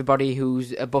commemorate everybody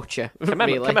who's a butcher.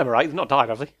 Commemorate? They've not died,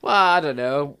 have they? Well, I don't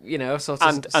know, sort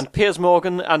of... And Piers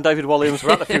Morgan and David Williams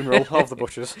were at the funeral of the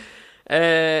butchers.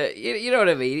 You know what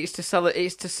I mean? It's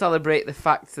to celebrate the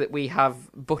fact that we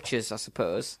have butchers, I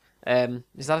suppose.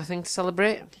 Is that a thing to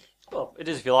celebrate? Well, it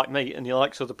is if you like meat and you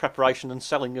like the preparation and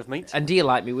selling of meat. And do you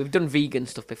like meat? We've done vegan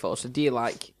stuff before, so do you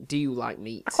like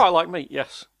meat? I quite like meat,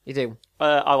 yes. You do?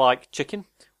 I like chicken.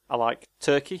 I like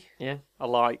turkey. Yeah. I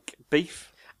like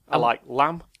beef. I like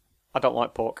lamb. I don't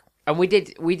like pork. And we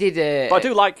did. But I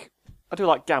do like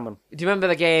gammon. Do you remember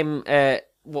the game?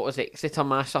 What was it? Sit on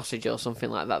my sausage or something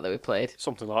like that we played.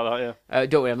 Something like that, yeah.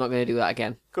 Don't worry, I'm not going to do that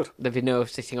again. Good. There'll be no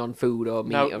sitting on food or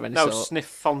meat or any sort. No sniff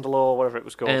fondle or whatever it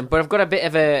was called. But I've got a bit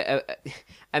of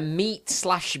a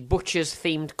meat/butchers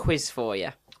themed quiz for you.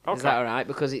 Okay. Is that all right?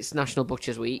 Because it's National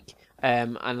Butchers Week.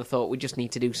 And I thought we just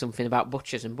need to do something about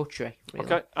butchers and butchery. Really.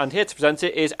 Okay, and here to present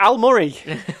it is Al Murray.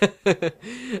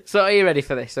 So are you ready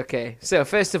for this? Okay. So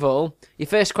first of all, your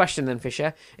first question then,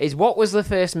 Fisher, is what was the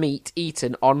first meat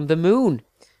eaten on the moon?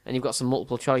 And you've got some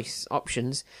multiple choice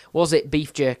options. Was it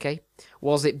beef jerky?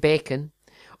 Was it bacon?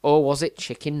 Or was it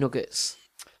chicken nuggets?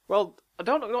 Well, I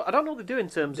don't know what they do in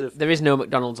terms of... There is no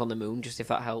McDonald's on the moon, just if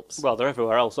that helps. Well, they're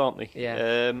everywhere else, aren't they?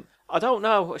 Yeah. I don't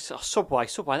know. It's Subway,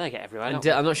 they get everywhere. And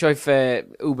I'm not sure if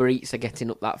Uber Eats are getting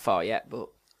up that far yet, but...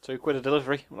 £2 a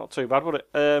delivery. Not too bad, would it?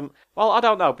 Well, I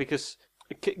don't know, because...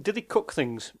 Did they cook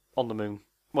things on the moon?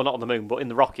 Well, not on the moon, but in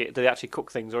the rocket. Do they actually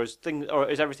cook things? Or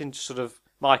is everything just sort of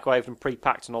microwaved and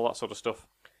pre-packed and all that sort of stuff?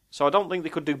 So I don't think they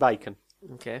could do bacon.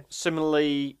 Okay.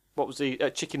 Similarly, What was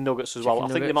the chicken nuggets as well? I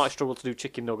think they nuggets. might struggle to do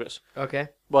chicken nuggets. Okay.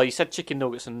 Well, you said chicken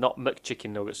nuggets and not McChicken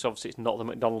nuggets. So obviously, it's not the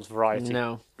McDonald's variety.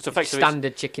 No. So effectively,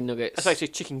 Standard chicken nuggets. it's actually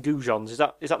chicken goujons. Is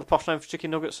that the posh name for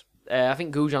chicken nuggets? I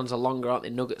think goujons are longer, aren't they?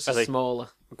 Nuggets are they? smaller.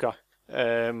 Okay.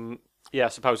 Yeah, I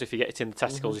suppose if you get it in the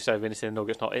testicles, you say it in the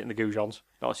nuggets, not in the goujons.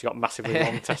 Not unless you've got massively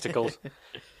long testicles.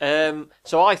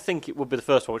 So I think it would be the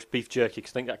first one, which is beef jerky,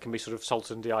 because I think that can be sort of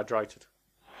salted and dehydrated.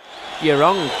 You're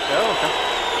wrong. Oh, okay.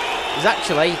 It was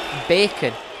actually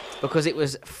bacon, because it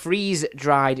was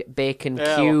freeze-dried bacon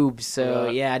Yeah, cubes. So,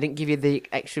 right. yeah, I didn't give you the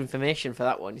extra information for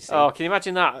that one, you see. Oh, can you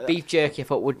imagine that? Beef jerky, I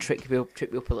thought, would trip you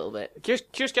up a little bit. Can you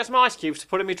just get some ice cubes to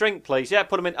put in my drink, please? Yeah,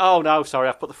 put them in. Oh, no, sorry,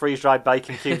 I've put the freeze-dried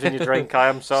bacon cubes in your drink. I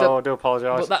am I do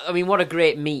apologise. But what a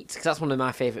great meat, because that's one of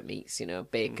my favourite meats,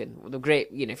 bacon. The great,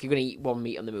 if you're going to eat one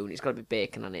meat on the moon, it's got to be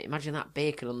bacon on it. Imagine that,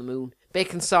 bacon on the moon.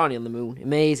 Bacon sarnie on the moon.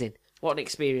 Amazing. What an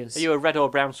experience. Are you a red or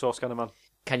brown sauce kind of man?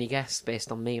 Can you guess,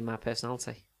 based on me and my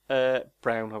personality?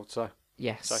 Brown, I would say.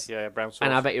 Yes. So, yeah, brown sauce.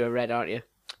 And I bet you're a red, aren't you?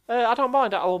 I don't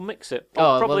mind. I will mix it.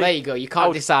 Well, there you go. You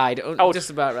can't decide.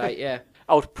 Just about right, yeah.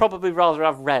 I would probably rather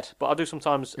have red, but I do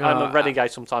sometimes. I'm a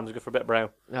renegade sometimes. I go for a bit of brown.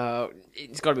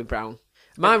 It's got to be brown.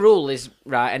 My rule is,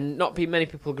 right, and not many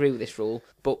people agree with this rule,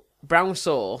 but brown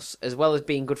sauce, as well as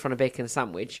being good for a bacon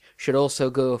sandwich, should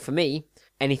also go, for me,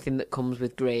 anything that comes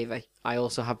with gravy. I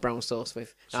also have brown sauce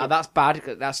with. Now, that's bad.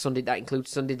 That includes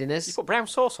Sunday dinners. You put brown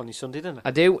sauce on your Sunday dinner? I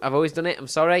do. I've always done it. I'm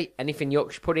sorry. Anything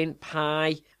Yorkshire pudding,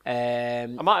 pie,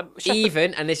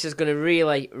 even, and this is going to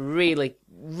really, really,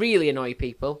 really annoy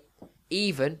people,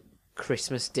 even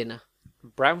Christmas dinner.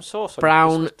 Brown sauce on Brown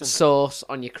your Christmas dinner? sauce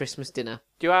on your Christmas dinner.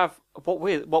 Do you have,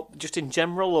 what, just in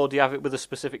general, or do you have it with a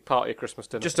specific part of your Christmas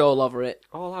dinner? Just all over it.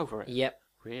 All over it? Yep.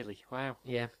 Really? Wow.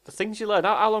 Yeah. The things you learn.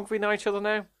 How long have we known each other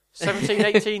now? 17,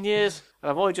 18 years?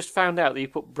 And I've only just found out that you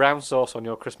put brown sauce on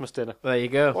your Christmas dinner. There you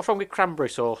go. What's wrong with cranberry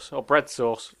sauce or bread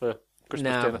sauce for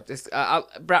Christmas dinner?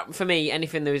 For me,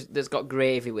 anything that's got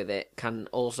gravy with it can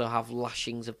also have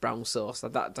lashings of brown sauce.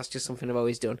 That's just something I've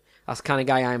always done. That's the kind of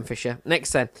guy I am, Fisher.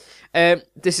 Next then.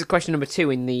 This is question number 2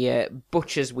 in the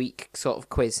Butcher's Week sort of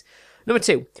quiz. Number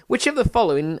 2. Which of the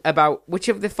following about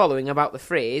the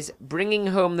phrase "bringing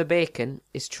home the bacon"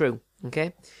 is true?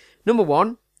 Okay. Number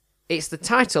 1. It's the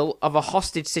title of a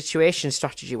hostage situation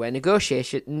strategy where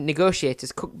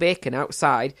negotiators cook bacon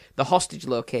outside the hostage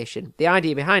location. The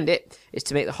idea behind it is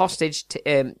to make the hostage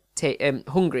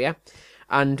hungrier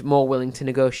and more willing to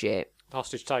negotiate.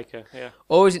 Hostage taker, yeah.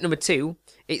 Or is it number 2?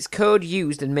 It's code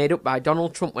used and made up by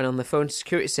Donald Trump when on the phone to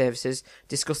security services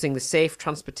discussing the safe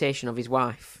transportation of his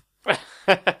wife.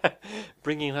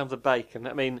 Bringing home the bacon.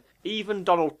 I mean, even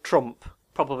Donald Trump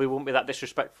probably wouldn't be that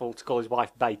disrespectful to call his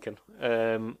wife bacon.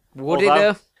 Would he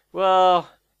though? Well,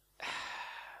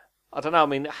 I don't know. I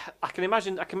mean, I can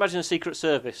imagine a Secret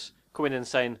Service coming in and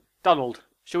saying, "Donald,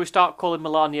 shall we start calling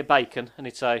Melania bacon?" And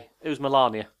he'd say, "Who's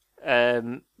Melania?"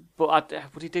 But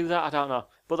would he do that? I don't know.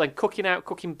 But then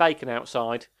cooking bacon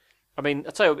outside. I mean,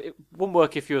 I tell you, it wouldn't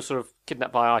work if you were sort of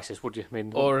kidnapped by ISIS, would you? I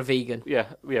mean, or a vegan. Yeah,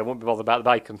 wouldn't be bothered about the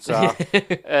bacon. So,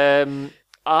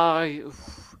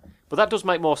 but that does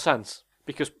make more sense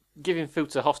because giving food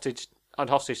to hostage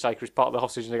taker is part of the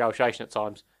hostage negotiation at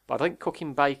times. But I think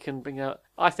cooking bacon,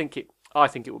 I think it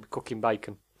would be cooking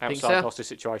bacon outside the hostage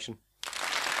situation.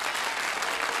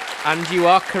 And you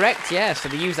are correct, yeah. So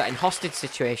they use that in hostage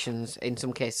situations in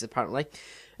some cases, apparently.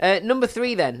 Number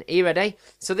 3 then. Are you ready?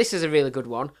 So this is a really good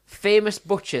one. Famous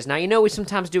butchers. Now, we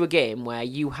sometimes do a game where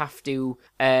you have to...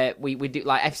 we do,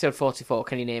 like, episode 44,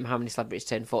 can you name how many celebrities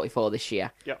turned 44 this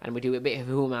year? Yep. And we do a bit of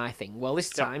who am I thing. Well,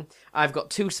 this time, I've got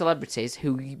 2 celebrities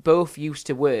who both used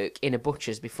to work in a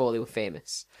butcher's before they were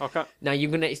famous. Okay. Now, we're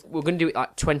going to do it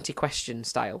like 20 question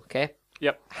style, okay?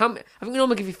 Yep. I think we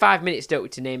normally give you 5 minutes, don't we,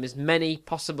 to name as many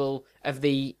possible of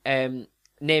the...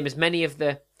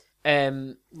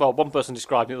 well, one person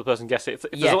described it, the other person guessed it.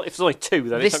 If there's only 2,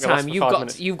 then this it's not going to last for 5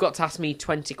 minutes. You've got to ask me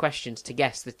 20 questions to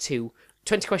guess the 2.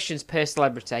 20 questions per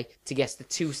celebrity to guess the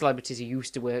 2 celebrities who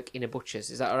used to work in a butcher's.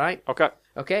 Is that all right?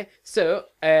 Okay. So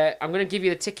I'm going to give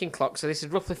you the ticking clock. So this is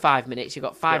roughly 5 minutes. You've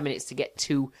got 5 minutes to get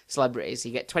 2 celebrities.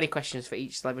 You get 20 questions for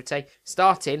each celebrity,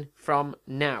 starting from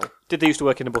now. Did they used to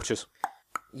work in a butcher's?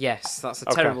 Yes, that's a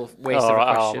terrible waste of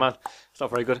a question. Oh man, it's not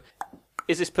very good.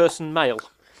 Is this person male?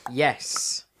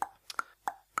 Yes.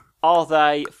 Are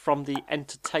they from the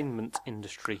entertainment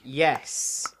industry?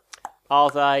 Yes. Are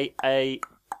they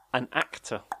an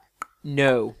actor?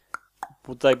 No.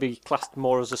 Would they be classed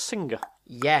more as a singer?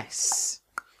 Yes.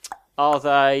 Are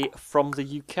they from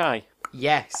the UK?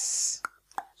 Yes.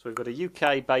 So we've got a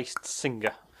UK-based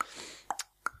singer.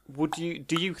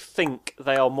 Do you think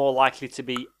they are more likely to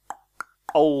be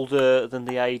older than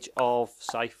the age of,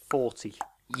 say, 40?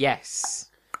 Yes.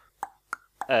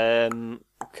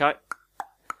 Okay.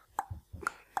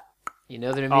 You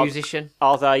know they're a musician?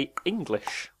 Are they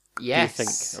English? Yes. Do you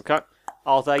think? Okay.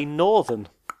 Are they Northern?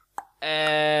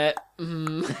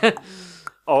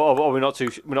 Oh, we're not too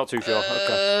sure.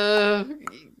 Okay.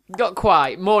 Not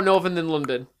quite. More northern than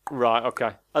London. Right.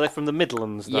 Okay. Are they from the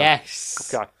Midlands? Then?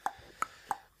 Yes. Okay.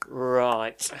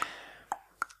 Right.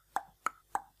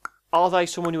 Are they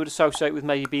someone you would associate with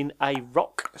maybe being a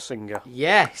rock singer?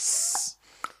 Yes.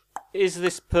 Is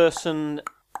this person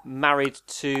married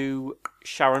to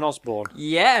Sharon Osbourne?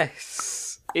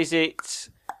 Yes. Is it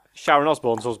Sharon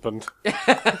Osbourne's husband?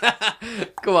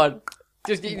 Come on.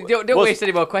 Just don't waste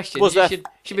any more questions. You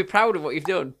should be proud of what you've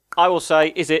done. I will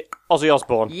say, is it Ozzy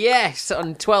Osbourne? Yes,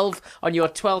 on your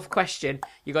 12th question,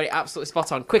 you got it absolutely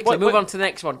spot on. Quickly, move on to the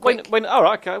next one. Quick. All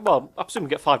right, okay. Well, I presume we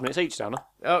get 5 minutes each, don't I?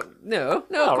 Oh, no.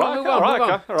 All right, Move okay, on. all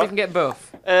right. So you can get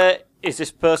both. Is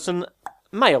this person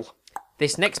male?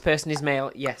 This next person is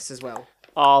male, yes, as well.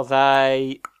 Are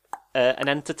they an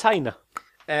entertainer?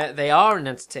 They are an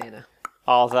entertainer.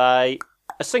 Are they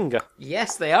a singer?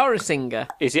 Yes, they are a singer.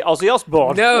 Is it Ozzy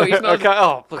Osbourne? No, he's not. Okay.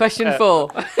 Oh, Question 4.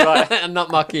 Right. I'm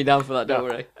not marking you down for that, don't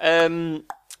worry.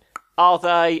 Are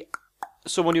they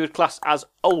someone you would class as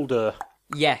older?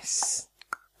 Yes.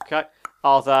 Okay.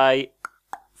 Are they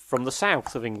from the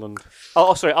south of England?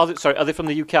 Oh, sorry. Are they from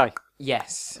the UK?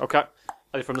 Yes. Okay. Are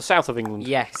they from the south of England?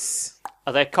 Yes.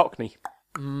 Are they Cockney?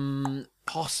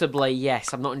 Possibly,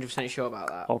 yes. I'm not 100% sure about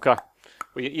that. Okay.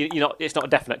 Well, you're not. It's not a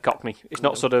definite Cockney. It's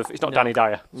not It's not Danny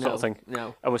Dyer sort of thing.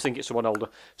 No. And we think it's someone older.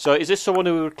 So is this someone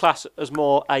who we would class as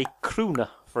more a crooner,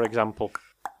 for example?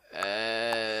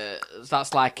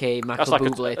 That's like a Michael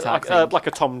Bublé type thing. Like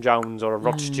a Tom Jones or a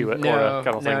Rod Stewart or a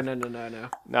kind of thing.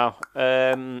 No.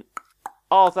 No.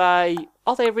 Are they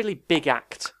a really big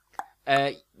act?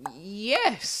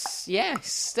 Yes.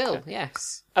 Still,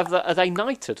 yes. Are they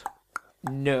knighted?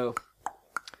 No.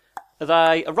 Are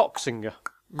they a rock singer?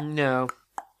 No.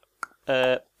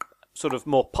 Sort of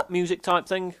more pop music type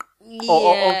thing?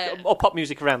 Yeah. Or pop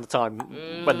music around the time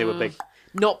when they were big?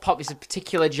 Not pop, it's a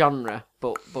particular genre,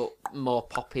 but more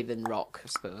poppy than rock, I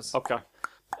suppose. Okay.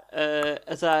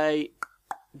 Are they,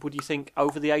 would you think,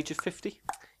 over the age of 50?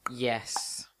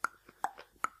 Yes.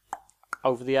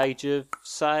 Over the age of,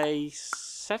 say,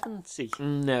 70?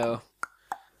 No.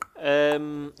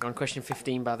 On question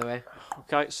 15, by the way.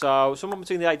 Okay, so someone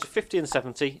between the age of 50 and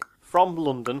 70, from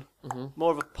London,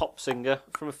 more of a pop singer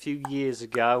from a few years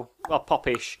ago. Well,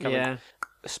 pop-ish, kind of.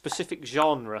 A specific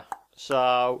genre.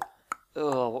 So,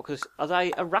 are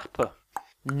they a rapper?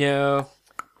 No.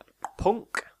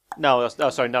 Punk? No,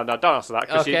 sorry, no, don't answer that,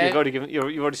 because you've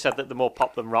already said that they're more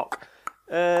pop than rock.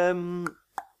 Do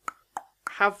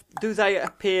they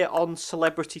appear on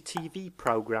celebrity TV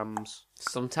programmes?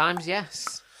 Sometimes,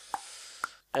 yes.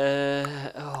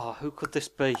 Who could this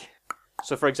be?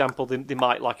 So, for example, they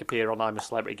might appear on I'm a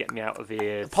Celebrity, Get Me Out of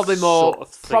Here. Probably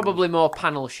more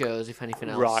panel shows, if anything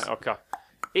else. Right. Okay.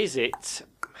 Is it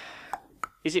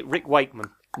Rick Wakeman?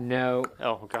 No.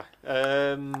 Oh, okay.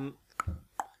 I'm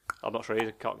not sure he's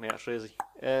a Cockney, actually, is he?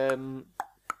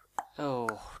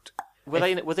 Were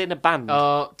they in a band?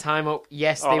 Oh, time up.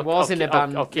 Yes, they was in a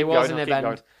band. They was in a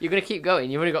band. You're going to keep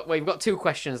going. You've got 2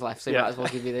 questions left, so you might as well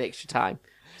give you the extra time.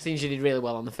 Seems you did really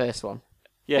well on the first one.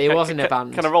 Yeah, they was in a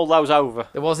band. Can I roll those over?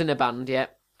 There was in a band, yeah.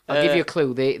 I'll give you a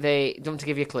clue. They do you want to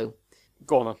give you a clue?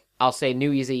 Go on then. I'll say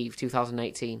New Year's Eve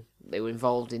 2018. They were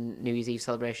involved in New Year's Eve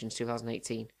celebrations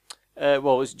 2018.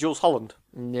 It's Jules Holland.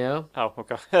 No. Oh,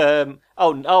 okay.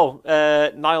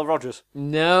 Nile Rodgers.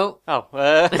 No. Oh.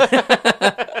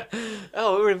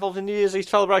 We were involved in New Year's Eve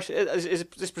celebration. Is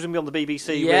this presumably on the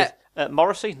BBC with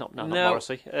Morrissey? Not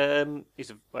Morrissey.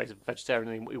 He's a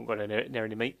vegetarian. He won't go near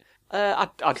any meat. I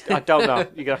don't know.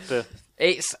 You're going to have to...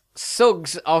 It's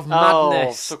Suggs of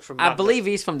Madness. Suggs from Madness. I believe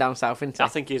he's from down south, isn't he? I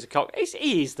think he's a Cockney.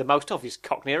 He is the most obvious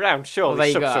Cockney around, surely. Well, there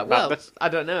you go. From well, Madness. I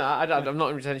don't know. I'm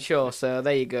not 100% sure, so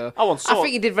there you go. I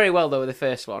think you did very well, though, with the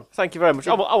first one. Thank you very much.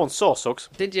 I once saw Suggs.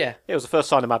 Did you? It was the first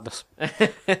sign of madness.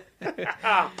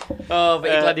 Oh, but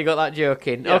you're glad you got that joke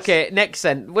in. Yes. Okay, next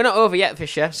then. We're not over yet,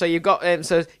 Fisher. So you've got,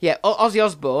 Ozzy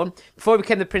Osbourne. Before he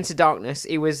became the Prince of Darkness,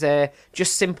 he was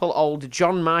just simple old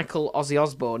John Michael Ozzy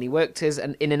Osbourne. He worked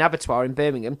in an abattoir in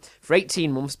Birmingham for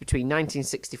 18 months between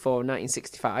 1964 and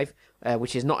 1965.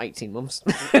 Which is not 18 months.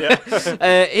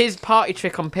 His party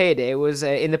trick on payday was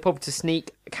in the pub to sneak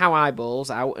cow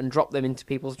eyeballs out and drop them into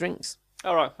people's drinks.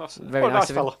 All right, that's very nice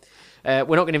fella. We're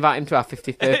not going to invite him to our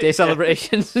 50th birthday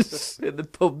celebrations at the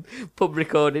pub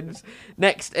recordings.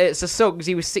 Next, so Suggs,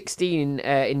 he was 16 in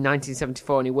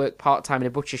 1974 and he worked part-time in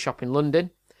a butcher shop in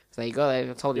London. So there you go. I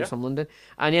told you he was from London.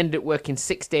 And he ended up working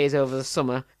 6 days over the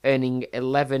summer, earning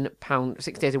 £11,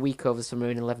 6 days a week over the summer,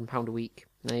 earning £11 a week.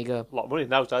 There you go. A lot of money in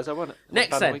those days, though, wasn't it?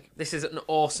 Next then, this is an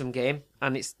awesome game,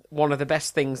 and it's one of the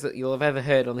best things that you'll have ever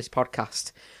heard on this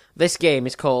podcast. This game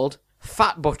is called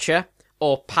Fat Butcher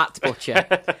or Pat Butcher.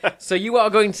 So you are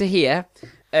going to hear...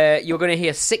 you're going to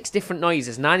hear 6 different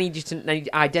noises, and I need you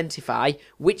to identify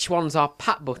which ones are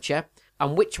Pat Butcher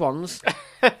and which ones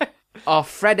are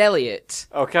Fred Elliott,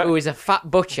 who is a fat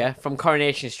butcher from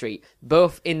Coronation Street.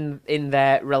 Both in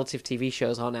their relative TV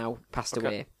shows are now passed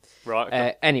away. Right.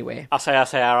 Okay. Anyway, I say,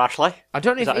 Ashley. I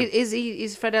don't know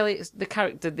is Fred Elliott the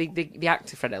character, the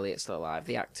actor Fred Elliott still alive?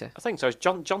 The actor, I think so. Is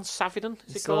John Savidan?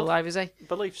 Is he still alive? Is he? I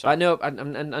believe so. I know. I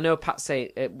know.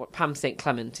 Pam St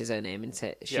Clement is her name, isn't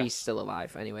it? She's still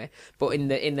alive anyway. But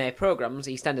in their programs,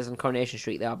 EastEnders and Coronation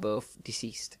Street, they are both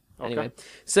deceased. Anyway,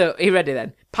 so are you ready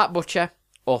then? Pat Butcher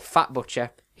or Fat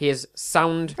Butcher? Here's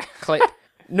sound clip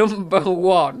number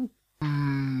 1.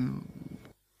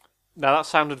 Now that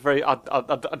sounded very... I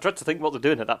dread to think what they're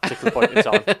doing at that particular point in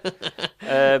time.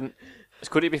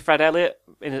 Could it be Fred Elliott?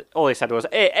 All he said was,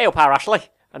 hey up here, Ashley.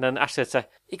 And then Ashley said,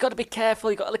 you got to be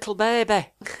careful, you got a little baby.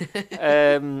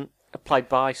 Played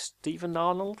by Stephen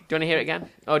Arnold. Do you want to hear it again?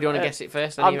 Or do you want to guess it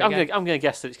first? I'm going to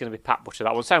guess that it's going to be Pat Butcher.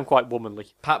 That one sounds quite womanly.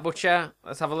 Pat Butcher.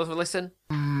 Let's have a little listen.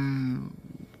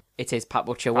 It is Pat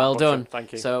Butcher. Well done.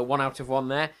 Thank you. So 1 out of 1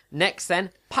 there. Next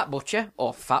then, Pat Butcher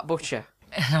or Fat Butcher?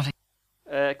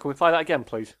 Can we play that again,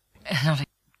 please?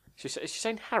 Is she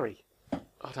saying Harry?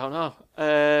 I don't know.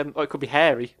 Or it could be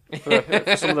hairy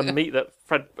for some of the meat that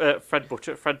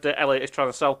Fred Elliott is trying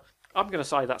to sell. I'm going to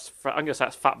say that's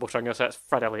Fat Butcher. I'm going to say it's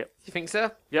Fred Elliott. You think so?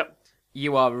 Yep.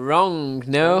 You are wrong.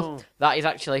 No, that is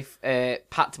actually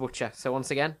Pat Butcher. So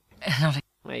once again,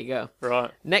 there you go.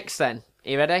 Right. Next then, are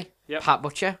you ready? Yep. Pat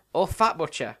Butcher or Fat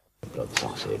Butcher? Blood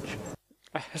sausage.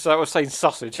 So I was saying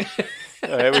sausage,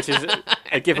 which is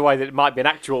a giveaway that it might be an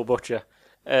actual butcher.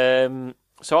 So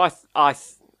I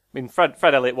mean, Fred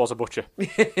Elliott was a butcher.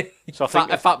 So I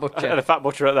think a fat butcher. And a fat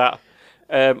butcher at that.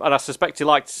 And I suspect he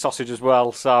liked sausage as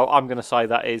well, so I'm going to say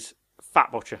that is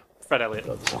Fat Butcher, Fred Elliott.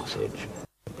 Blood sausage.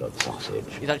 Blood sausage.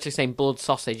 He's actually saying blood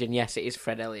sausage, and yes, it is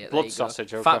Fred Elliott. Blood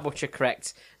sausage, okay. Fat Butcher,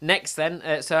 correct. Next then,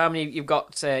 so how many you've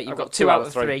got? You've got 2 out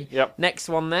of 3. Yep. Next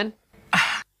one then.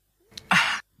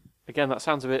 Again, that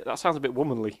sounds a bit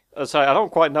womanly. So I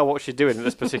don't quite know what she's doing in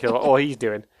this particular, or he's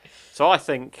doing. So I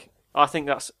think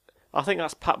that's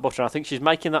Pat Butcher. I think she's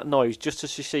making that noise just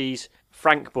as she sees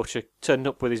Frank Butcher turning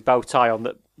up with his bow tie on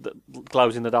that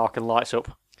glows in the dark and lights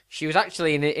up. She was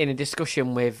actually in a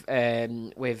discussion with what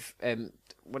do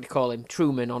you call him,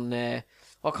 Truman on I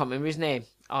can't remember his name,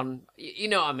 on, you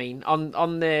know what I mean,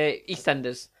 on the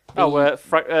EastEnders.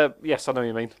 Yes, I know what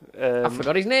you mean. I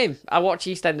forgot his name. I watch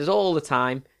EastEnders all the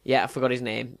time. Yeah, I forgot his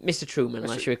name. Mr. Truman,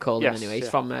 I should call him anyway. He's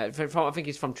from I think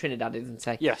he's from Trinidad, isn't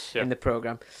he? Yes, yeah. In the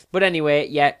programme. But anyway,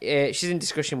 she's in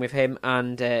discussion with him,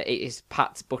 and it is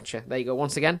Pat Butcher. There you go,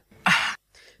 once again.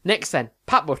 Next then,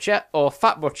 Pat Butcher or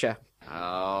Fat Butcher?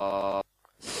 Oh,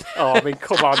 I mean,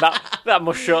 come on, that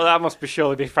must be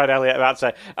surely be Fred Elliott about to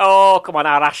say, oh, come on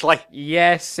now, Ashley.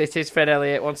 Yes, it is Fred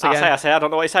Elliott once again. I say, I don't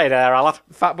know what you're saying there, Alan.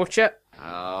 Fat Butcher.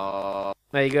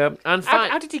 There you go. And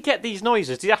how did he get these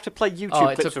noises? Did he have to play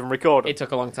YouTube clips and record them? It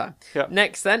took a long time. Yeah.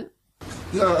 Next then.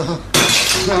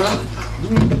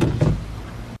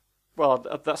 Well,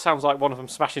 that sounds like one of them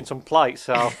smashing some plates,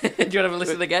 so... Do you want to have a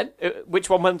listen again? Which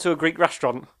one went to a Greek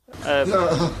restaurant?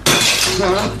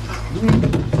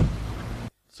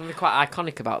 Something quite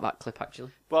iconic about that clip,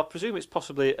 actually. Well, I presume it's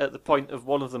possibly at the point of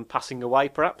one of them passing away,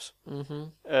 perhaps.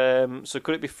 Mm-hmm. So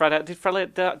could it be Fred? Did Fred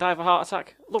Elliott die of a heart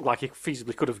attack? Looked like he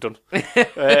feasibly could have done.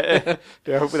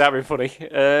 Without being funny.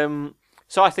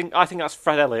 So I think that's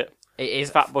Fred Elliott. It is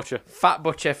Fat Butcher. Fat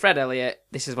Butcher, Fred Elliott.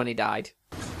 This is when he died.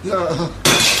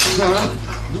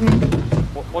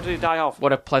 What did he die of?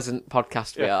 What a pleasant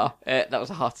podcast we are. That was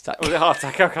a heart attack. Was it a heart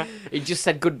attack? Okay. He just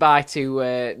said goodbye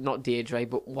to, not Deirdre,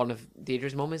 but one of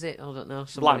Deirdre's mum, is it? I don't know.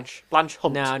 Somebody. Blanche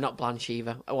Hunt. No, not Blanche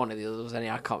either. One of the others.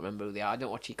 Anyway, I can't remember who they are. I don't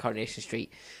watch Coronation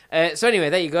Street. So anyway,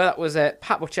 there you go. That was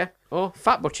Pat Butcher. Oh,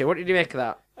 Fat Butcher. What did you make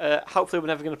of that? Hopefully we're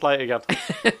never going to play it again.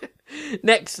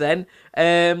 Next then.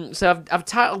 So I've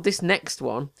titled this next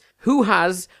one, Who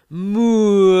Has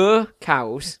More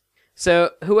Cows?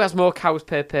 So, who has more cows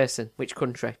per person? Which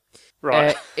country?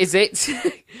 Right. Is it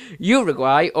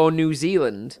Uruguay or New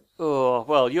Zealand? Oh,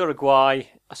 well, Uruguay...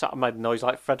 I sort of made a noise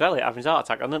like Fred Elliott having his heart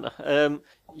attack, didn't I?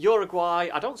 Uruguay,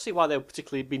 I don't see why they would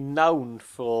particularly be known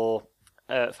for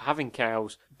for having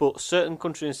cows, but certain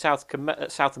countries in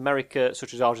South America,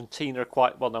 such as Argentina, are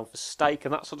quite well known for steak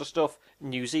and that sort of stuff.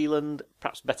 New Zealand,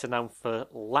 perhaps better known for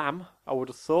lamb, I would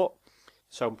have thought.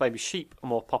 So maybe sheep are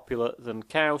more popular than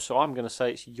cows, so I'm going to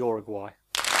say it's Uruguay.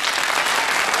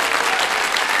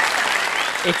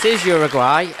 It is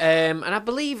Uruguay, and I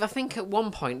think at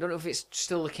one point, I don't know if it's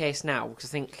still the case now, because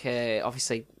I think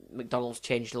obviously McDonald's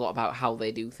changed a lot about how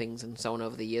they do things and so on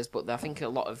over the years, but I think a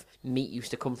lot of meat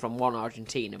used to come from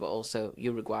Argentina, but also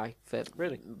Uruguay for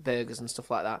burgers and stuff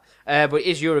like that. But it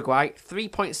is Uruguay,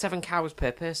 3.7 cows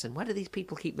per person. Where do these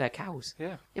people keep their cows?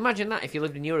 Yeah. Imagine that if you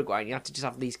lived in Uruguay and you had to just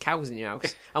have these cows in your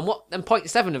house. And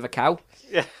 0.7 of a cow?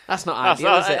 Yeah. That's not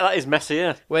ideal, is it? That is messy,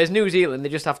 yeah. Whereas New Zealand, they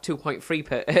just have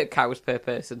 2.3 cows per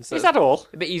person. So is that all?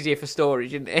 A bit easier for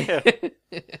storage, isn't it?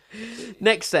 Yeah.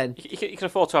 Next then. You can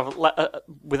afford to have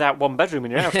without one bedroom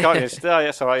in your house, can't you?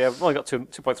 That's all right, yeah. We've only got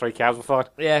 2.3 cows, we're fine.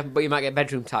 Yeah, but you might get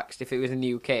bedroom taxed if it was in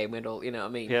the UK and we had all, you know what I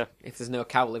mean? Yeah. If there's no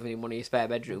cow living in one of your spare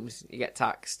bedrooms, you get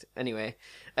taxed. Anyway.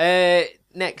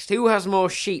 Next, who has more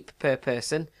sheep per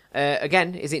person?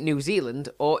 Again, is it New Zealand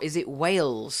or is it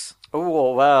Wales?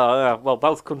 Oh, well,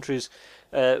 both countries.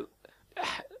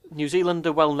 New Zealand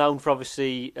are well known for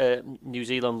obviously New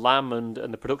Zealand lamb and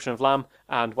the production of lamb,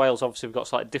 and Wales obviously have got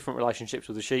slightly different relationships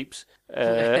with the sheeps.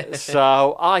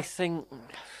 So I think,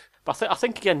 I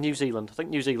think again New Zealand. I think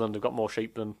New Zealand have got more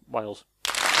sheep than Wales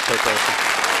per person.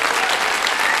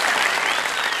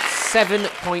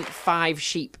 7.5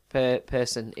 sheep per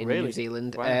person in Really? New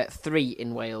Zealand. Wow. 3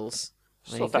 in Wales.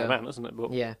 It's not a fair amount, isn't it?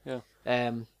 But, yeah.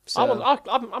 So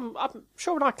I'm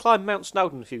sure when I climbed Mount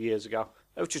Snowdon a few years ago,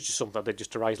 it was just something I did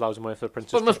just to raise loads of money for the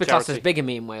Princess Well, it must be classed as charity.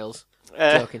 bigamy in Wales.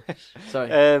 Joking.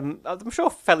 Sorry. I'm sure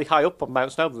fairly high up on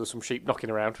Mount Snowdon there's some sheep knocking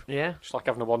around. Yeah. Just like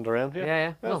having a wander around.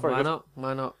 Yeah. Well, very why good. not?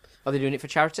 Why not? Are they doing it for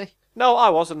charity? No, I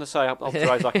was, and to say I'll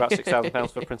raise like about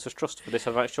 £6,000 for Princess Trust for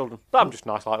disadvantaged children. But I'm just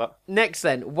nice like that. Next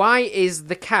then, why is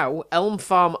the cow Elm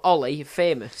Farm Ollie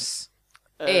famous?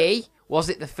 A, was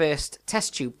it the first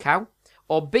test tube cow?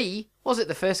 Or B, was it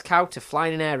the first cow to fly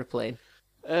in an aeroplane?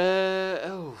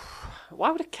 Why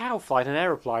would a cow fly in an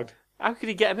aeroplane? How could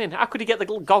he get him in? How could he get the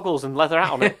goggles and leather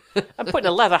hat on it? And putting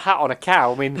a leather hat on a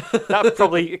cow, I mean, that's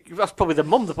probably the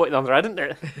mum they're putting on their head, isn't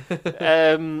it?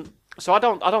 So I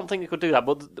don't think they could do that.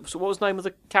 But so what was the name of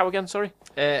the cow again? Sorry,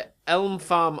 Elm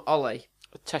Farm Ollie.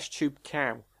 A test tube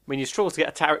cow. I mean, you struggle to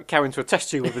get a cow into a test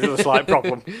tube with a slight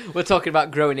problem. We're talking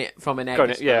about growing it from an egg,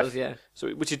 I suppose, yeah. So,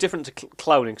 which is different to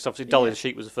cloning, because obviously Dolly the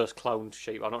sheep was the first cloned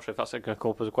sheep. I'm not sure if that's going to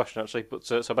come up as a question actually, but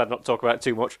so I better not talk about it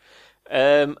too much.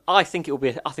 I think it'll be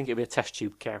a test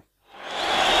tube cow.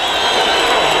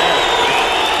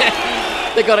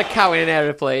 They got a cow in an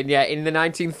aeroplane, in the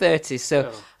 1930s.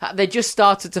 So they just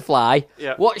started to fly.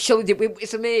 Yeah. What shall we do?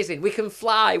 It's amazing. We can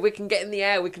fly. We can get in the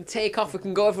air. We can take off. We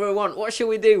can go wherever we want. What shall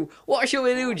we do? What shall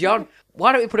we do, John?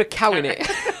 Why don't we put a cow in it?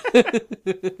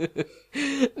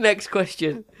 Next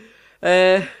question.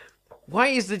 Why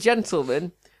is the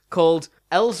gentleman called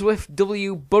Ellsworth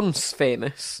W. Bunce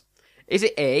famous? Is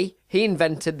it A, he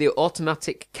invented the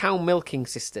automatic cow milking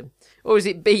system? Or is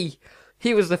it B,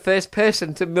 he was the first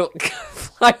person to milk a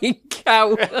flying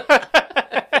cow?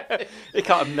 You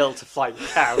can't have milked a flying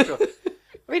cow. Sure.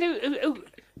 I mean,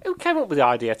 who came up with the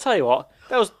idea? Tell you what,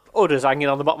 there was udders hanging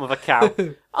on the bottom of a cow.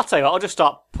 I'll tell you what, I'll just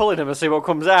start pulling them and see what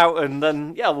comes out, and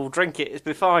then, we'll drink it. It'll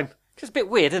be fine. It's a bit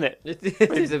weird, isn't it?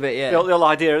 It is a bit, yeah. The whole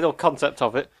idea, the whole concept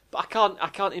of it. But I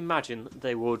can't imagine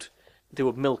they would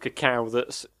milk a cow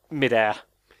that's mid-air.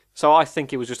 So I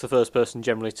think he was just the first person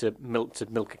generally to milk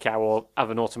a cow or have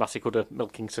an automatic udder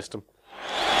milking system.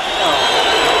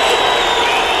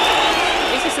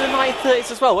 Is this in the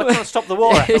 1930s as well? We're trying to stop the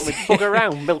war and we bug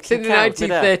around milking cows in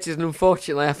the 1930s, and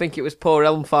unfortunately, I think it was poor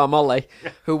Elm Farm Ollie,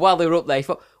 who while they were up there, he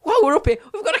thought, while we're up here,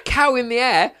 we've got a cow in the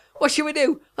air. What should we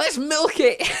do? Let's milk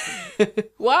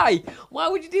it. Why? Why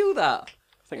would you do that?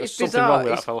 I think there's something wrong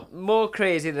with that fella. More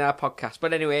crazy than our podcast.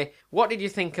 But anyway, what did you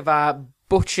think of our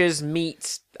butcher's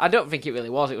meat? I don't think it really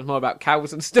was. It was more about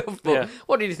cows and stuff. But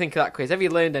what did you think of that quiz? Have you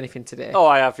learned anything today? Oh,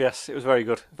 I have, yes. It was very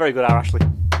good. Very good, Ashley.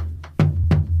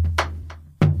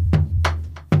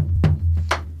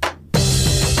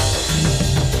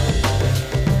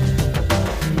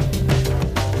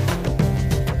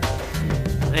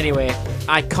 Anyway,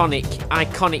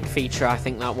 iconic feature, I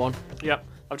think, that one. Yep.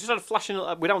 I've just had a flashing...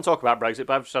 We don't talk about Brexit,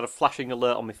 but I've just had a flashing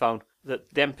alert on my phone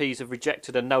that the MPs have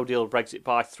rejected a no-deal Brexit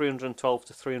by 312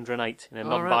 to 308 in a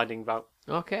non-binding vote.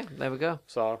 Okay, there we go.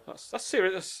 So, that's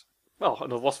serious. Well,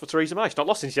 another loss for Theresa May. She's not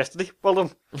lost since yesterday. Well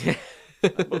done.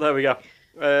 But there we go.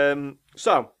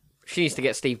 So... She needs to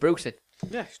get Steve Bruce in.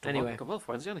 Yeah, she's done anyway. well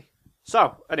for Wednesday, hasn't he?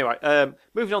 So, anyway,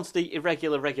 moving on to the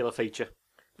irregular regular feature.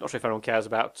 Not sure if anyone cares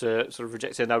about sort of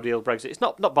rejecting a no-deal Brexit. It's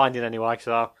not binding anyway,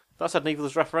 so that said, neither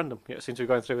does referendum. It seems to be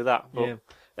going through with that. But,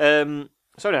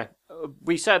 so anyway,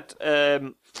 we said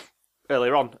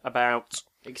earlier on about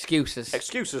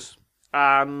Excuses.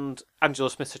 And Angela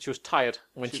Smith said she was tired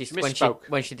When she misspoke.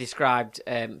 when she described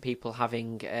people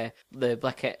having the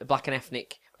black and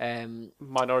ethnic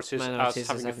minorities as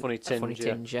having a funny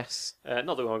tinge. Yes. Not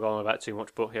that we want to go on about it too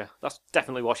much, but yeah, that's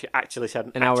definitely what she actually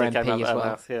said. And our actually came MP out of as her well.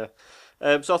 mouth, yeah.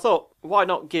 So I thought, why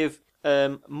not give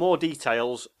more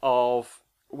details of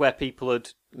where people had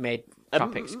Made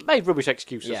made rubbish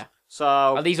excuses? Yeah. So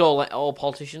Are these all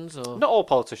politicians or not all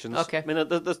politicians. Okay. I mean,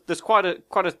 there's quite a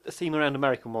theme around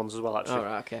American ones as well, actually. Oh,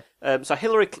 right, okay. So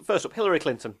first up, Hillary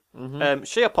Clinton.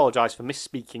 She apologised for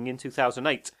misspeaking in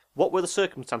 2008. What were the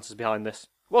circumstances behind this?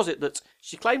 Was it that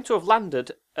she claimed to have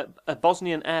landed at a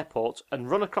Bosnian airport and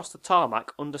run across the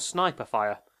tarmac under sniper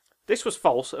fire? This was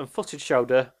false, and footage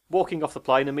showed her walking off the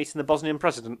plane and meeting the Bosnian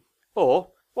president. Or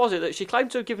was it that she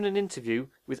claimed to have given an interview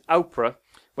with Oprah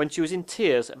when she was in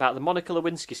tears about the Monica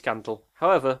Lewinsky scandal?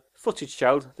 However, footage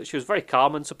showed that she was very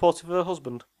calm and supportive of her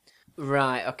husband.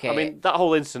 Right, okay. I mean, that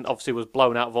whole incident obviously was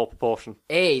blown out of all proportion.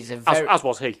 As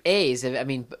was he. A is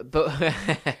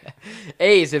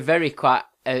a very quite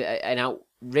an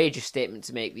outrageous statement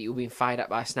to make that you've been fired at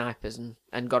by snipers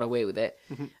and got away with it.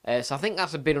 So I think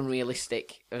that's a bit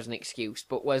unrealistic as an excuse.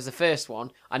 But whereas the first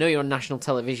one, I know you're on national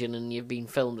television and you've been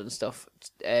filmed and stuff.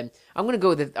 I'm gonna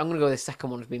go with the second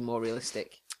one as being more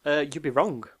realistic. You'd be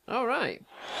wrong. All right.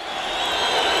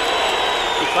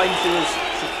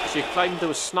 She claimed there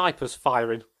was snipers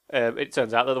firing. It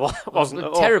turns out that there wasn't at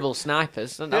all. Terrible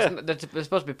snipers. They're supposed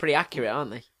to be pretty accurate,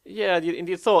 aren't they? Yeah,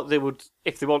 you thought they would,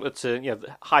 if they wanted to,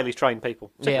 highly trained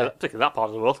people, particularly that part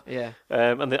of the world. Yeah.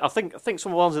 And I think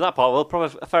some of the ones in that part of the world probably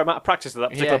have a fair amount of practice at that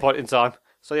particular point in time.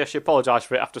 So yeah, she apologised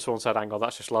for it after someone said, hang on,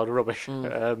 that's just a load of rubbish.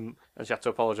 And she had to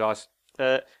apologise.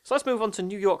 So let's move on to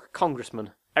New York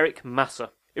Congressman Eric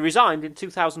Massa. He resigned in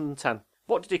 2010.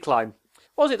 What did he claim?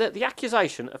 Was it that the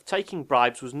accusation of taking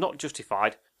bribes was not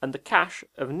justified and the cash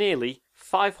of nearly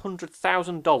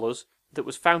 $500,000 that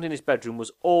was found in his bedroom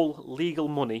was all legal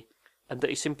money and that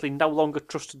he simply no longer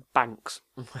trusted banks?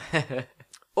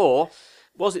 Or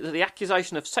was it that the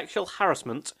accusation of sexual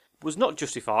harassment was not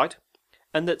justified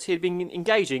and that he had been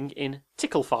engaging in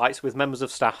tickle fights with members of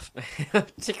staff?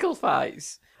 Tickle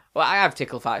fights? Well, I have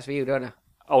tickle fights for you, don't I?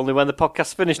 Only when the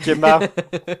podcast's finished, Jimbo.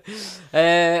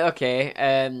 Okay.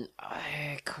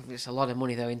 It's a lot of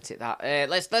money, though, isn't it? That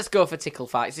let's go for tickle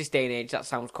fights. This day and age, that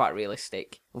sounds quite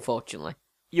realistic. Unfortunately,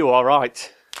 you are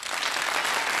right.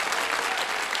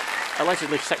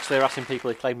 Allegedly sexually harassing people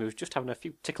he claimed he was just having a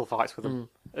few tickle fights with them,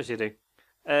 as you do.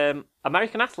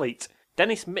 American athlete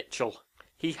Dennis Mitchell.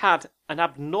 He had an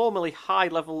abnormally high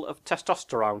level of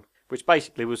testosterone, which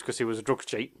basically was because he was a drugs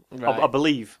cheat. Right.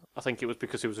 I think it was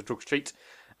because he was a drugs cheat.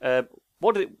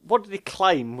 What did he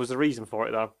claim was the reason for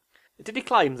it, though? Did he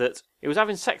claim that he was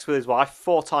having sex with his wife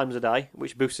 4 times a day,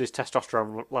 which boosts his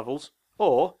testosterone levels?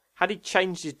 Or had he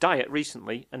changed his diet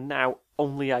recently and now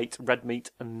only ate red meat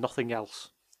and nothing else?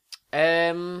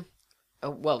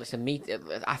 Well, it's a meat.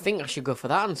 I think I should go for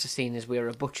that answer, seeing as we're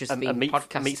a butcher's themed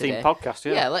podcast meat today. themed podcast,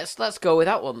 yeah. Yeah, let's go with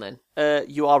that one then.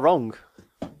 You are wrong.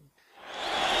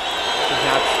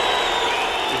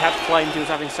 He had claimed he was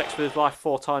having sex with his wife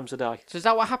 4 times a day. So is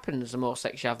that what happens? The more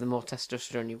sex you have, the more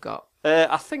testosterone you've got.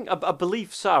 I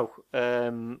believe so.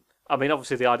 I mean,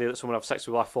 obviously, the idea that someone have sex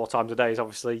with wife 4 times a day is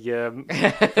obviously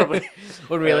probably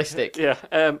unrealistic. Yeah.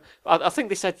 I think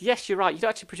they said yes, you're right. You do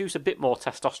actually produce a bit more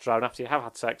testosterone after you have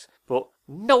had sex, but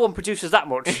no one produces that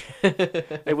much.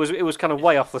 It was kind of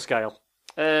way off the scale.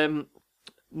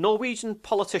 Norwegian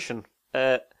politician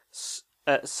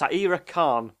Saira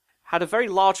Khan had a very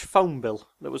large phone bill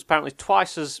that was apparently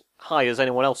twice as high as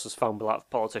anyone else's phone bill out of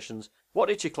politicians. What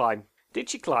did she claim? Did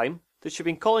she claim that she'd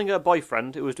been calling her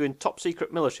boyfriend who was doing top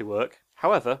secret military work?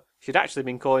 However, she'd actually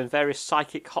been calling various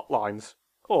psychic hotlines.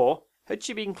 Or had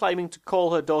she been claiming to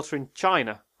call her daughter in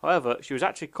China? However, she was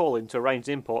actually calling to arrange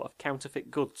the import of counterfeit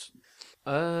goods.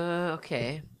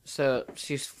 Okay. So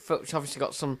she's obviously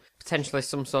got potentially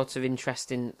some sort of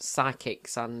interest in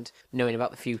psychics and knowing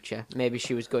about the future. Maybe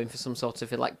she was going for some sort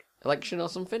of election or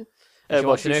something. She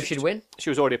wants to know if she'd win. She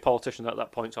was already a politician at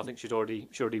that point, so I think she'd already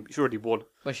won.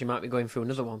 Well, she might be going through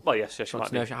another one. Well, yes, she might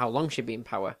to know how long she'd be in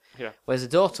power. Yeah. Whereas the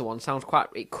daughter one sounds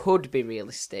it could be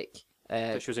realistic.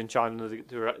 That she was in China and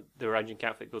they were arranging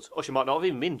counterfeit goods. Or she might not have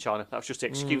even been in China. That was just the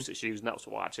excuse that she used, and that was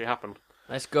what actually happened.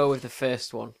 Let's go with the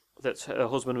first one. That her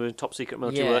husband was in top secret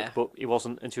military work, but he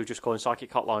wasn't, and she was just calling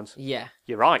psychic hotlines. Yeah.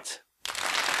 You're right.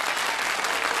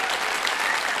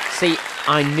 See,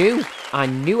 I knew I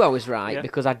knew I was right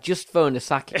because I just phoned a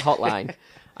psychic hotline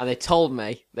and they told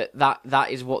me that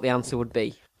is what the answer would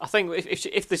be. I think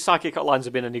if the psychic hotlines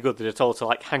had been any good, they'd have told her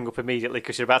to hang up immediately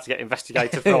because you're about to get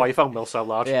investigated for why your phone bill's so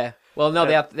large. Yeah. Well, no,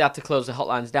 they had to close the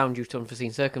hotlines down due to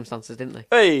unforeseen circumstances, didn't they?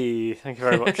 Hey, thank you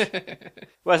very much.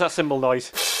 Where's that cymbal noise?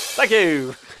 Thank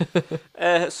you.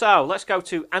 So let's go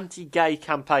to anti-gay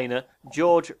campaigner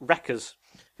George Reckers,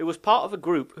 who was part of a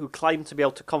group who claimed to be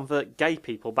able to convert gay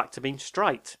people back to being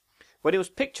straight, when he was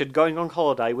pictured going on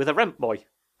holiday with a rent boy.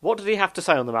 What did he have to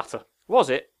say on the matter? Was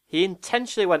it he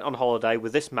intentionally went on holiday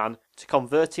with this man to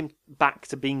convert him back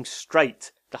to being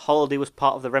straight? The holiday was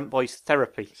part of the rent boy's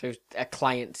therapy. So he was a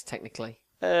client, technically,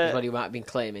 is what he might have been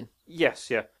claiming. Yes,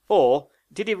 yeah. Or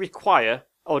did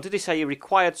he say he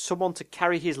required someone to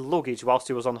carry his luggage whilst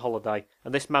he was on holiday,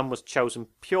 and this man was chosen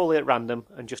purely at random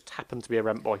and just happened to be a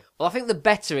rent boy? Well, I think the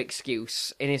better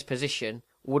excuse in his position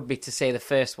would be to say the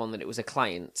first one, that it was a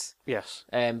client. Yes.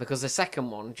 Because the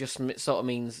second one just sort of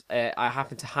means I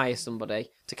happened to hire somebody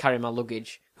to carry my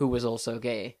luggage who was also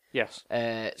gay. Yes.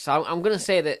 So I'm going to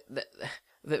say that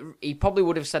he probably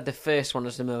would have said the first one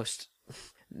as the most...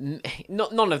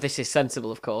 None of this is sensible,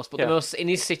 of course, but the most, in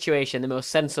his situation, the most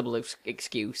sensible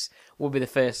excuse would be the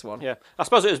first one. Yeah, I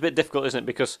suppose it was a bit difficult, isn't it?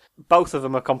 Because both of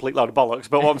them are a complete load of bollocks.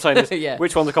 But what I'm saying is,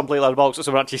 which one's a complete load of bollocks that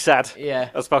someone actually said,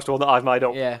 as opposed to one that I've made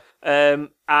up. Yeah.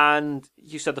 And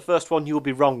you said the first one, you'll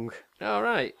be wrong. All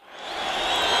right.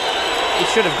 He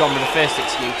should have gone with the first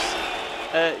excuse.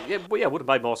 It would have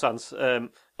made more sense.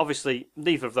 Obviously,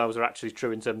 neither of those are actually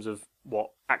true in terms of what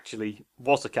actually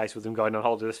was the case with him going on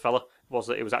holiday. This fella was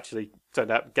that it was actually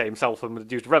turned out gay himself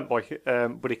and used a rent boy,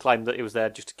 but he claimed that he was there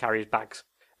just to carry his bags.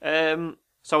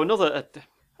 So another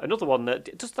one.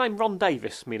 Does the name Ron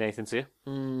Davis mean anything to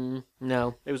you?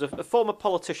 No. It was a former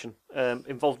politician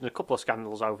involved in a couple of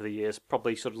scandals over the years,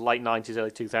 probably sort of late 90s, early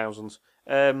 2000s.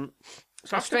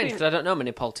 That's strange, because I don't know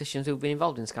many politicians who've been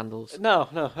involved in scandals. No.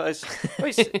 I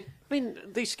mean,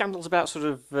 these scandals about sort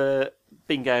of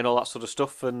being gay and all that sort of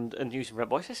stuff and using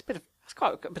rent boys, it's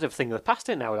quite a bit of a thing of the past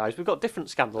nowadays. We've got different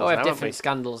scandals now, we have different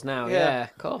scandals now, yeah,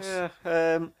 of course.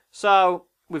 Yeah. So,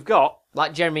 we've got...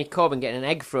 Like Jeremy Corbyn getting an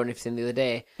egg thrown at him the other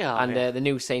day, the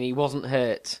news saying he wasn't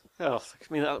hurt. Oh,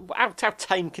 I mean, how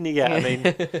tame can you get? I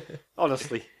mean,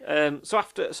 honestly.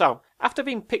 So after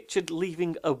being pictured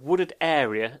leaving a wooded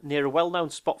area near a well-known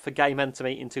spot for gay men to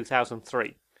meet in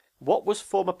 2003, what was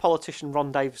former politician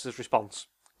Ron Davis's response?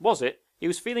 Was it he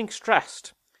was feeling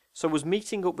stressed, so was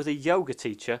meeting up with a yoga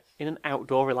teacher in an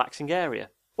outdoor relaxing area?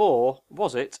 Or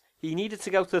was it he needed to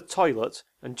go to the toilet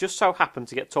and just so happened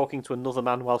to get talking to another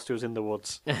man whilst he was in the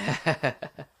woods?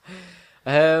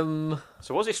 So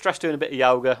was he stressed doing a bit of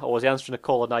yoga, or was he answering a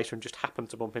call at night and just happened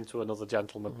to bump into another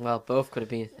gentleman? Well, both could have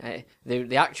been.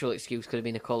 The actual excuse could have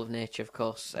been a call of nature, of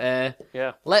course.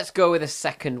 Yeah. Let's go with the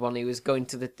second one. He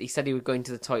said he was going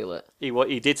to the toilet.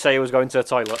 He did say he was going to the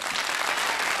toilet.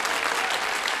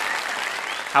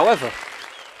 However,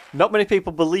 not many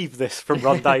people believe this from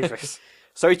Ron Davis,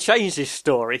 so he changed his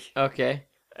story. Okay.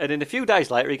 And then a few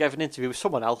days later, he gave an interview with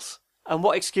someone else. And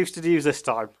what excuse did he use this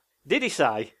time? Did he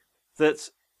say that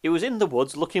he was in the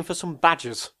woods looking for some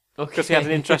badgers because he had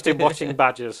an interest in watching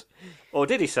badgers? Or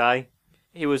did he say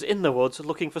he was in the woods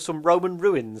looking for some Roman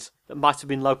ruins that might have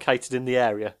been located in the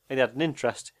area and he had an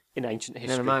interest in ancient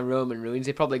history? Never mind Roman ruins,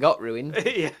 he probably got ruined.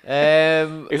 Yeah.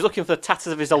 He was looking for the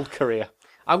tatters of his old career.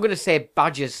 I'm going to say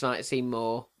badgers might seem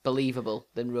more believable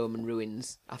than Roman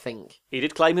ruins, I think. He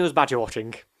did claim he was badger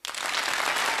watching.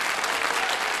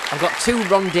 I've got 2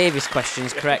 Ron Davis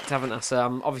questions correct, haven't I? So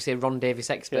I'm obviously a Ron Davis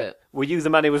expert. Yeah. Were you the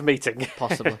man he was meeting?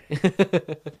 Possibly.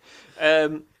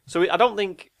 So I don't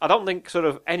think sort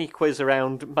of any quiz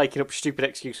around making up stupid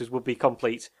excuses would be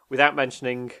complete without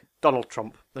mentioning Donald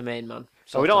Trump, the main man.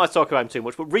 So we don't like to talk about him too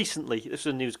much, but recently, this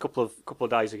was news a couple of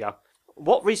days ago.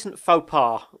 What recent faux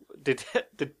pas did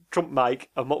Trump make,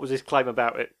 and what was his claim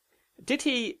about it? Did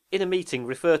he, in a meeting,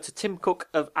 refer to Tim Cook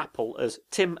of Apple as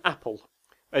Tim Apple?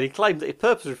 And he claimed that he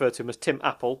purposely referred to him as Tim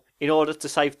Apple in order to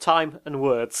save time and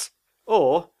words.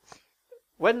 Or,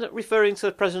 when referring to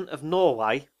the President of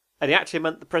Norway, and he actually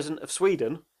meant the President of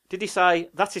Sweden, did he say,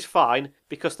 that is fine,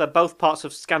 because they're both parts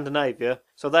of Scandinavia,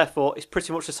 so therefore it's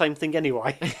pretty much the same thing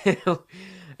anyway?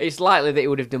 It's likely that he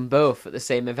would have done both at the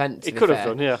same event. He could have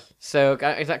done, yeah. So,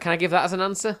 can I give that as an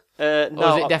answer? No.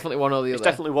 Or is it definitely one or the other? It's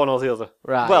definitely one or the other.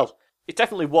 Right. Well, it's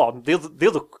definitely one. The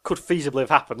other could feasibly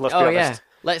have happened, let's be honest.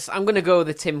 Yeah. I'm going to go with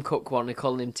the Tim Cook one and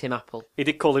calling him Tim Apple.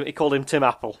 He called him Tim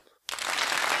Apple.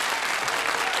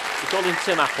 He called him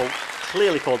Tim Apple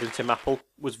clearly called him Tim Apple,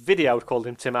 was videoed called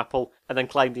him Tim Apple, and then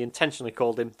claimed he intentionally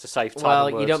called him to save time Well,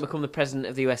 and words. you don't become the president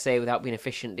of the USA without being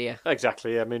efficient, do you?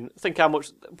 Exactly. I mean, think how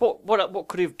much. What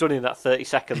could he have done in that 30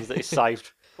 seconds that he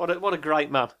saved? What a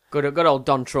great man. Good old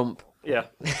Don Trump. Yeah.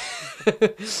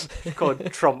 Call him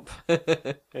Trump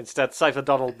instead. Save the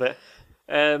Donald bit.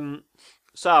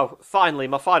 So, finally,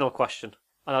 my final question.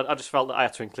 And I just felt that I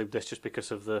had to include this just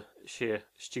because of the sheer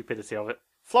stupidity of it.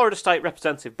 Florida State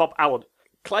Representative Bob Allen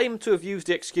claimed to have used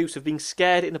the excuse of being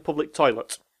scared in a public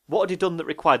toilet. What had he done that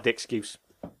required the excuse?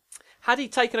 Had he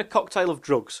taken a cocktail of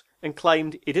drugs and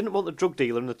claimed he didn't want the drug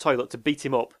dealer in the toilet to beat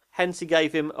him up, hence he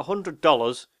gave him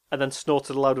 $100 and then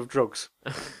snorted a load of drugs?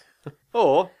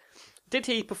 Or did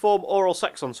he perform oral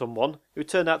sex on someone who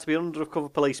turned out to be an undercover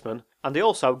policeman, and he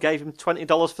also gave him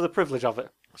 $20 for the privilege of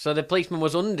it? So the policeman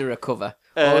was under a cover.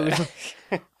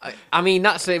 I mean,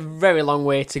 that's a very long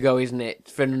way to go, isn't it,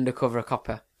 for an undercover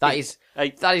copper? That is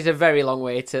a very long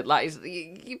way to.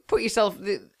 You put yourself.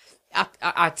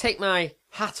 I take my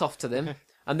hat off to them,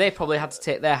 and they probably had to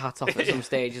take their hat off at some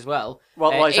stage as well.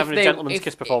 Well, he's having a gentleman's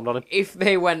kiss performed on him. If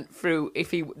they went through,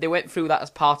 they went through that as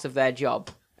part of their job.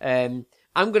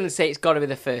 I'm going to say it's got to be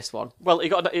the first one. Well, he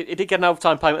did get an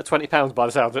overtime payment of £20 by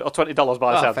the sound of it, or $20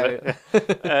 by the sound of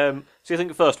it. So you think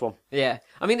the first one? Yeah.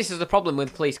 I mean, this is the problem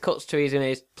with police cuts, Theresa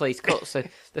May's police cuts. So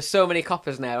there's so many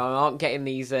coppers now and aren't getting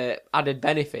these added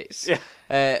benefits. Yeah.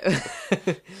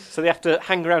 So they have to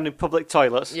hang around in public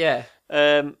toilets. Yeah.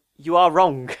 You are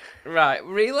wrong. Right,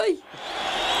 really?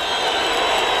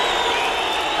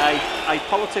 A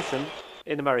politician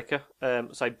in America,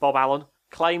 say Bob Allen,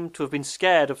 claimed to have been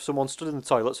scared of someone stood in the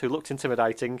toilets who looked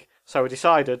intimidating, so he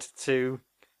decided to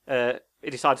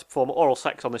perform oral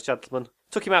sex on this gentleman,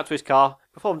 took him out to his car,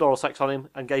 performed oral sex on him,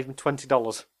 and gave him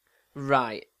 $20.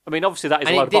 Right. I mean, obviously that is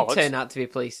And a it load did of bollocks. turn out to be a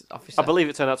police officer. I believe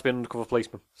it turned out to be an undercover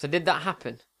policeman. So did that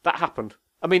happen? That happened.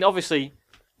 I mean, obviously,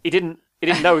 he didn't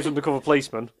know he was an undercover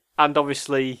policeman, and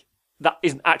obviously that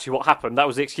isn't actually what happened. That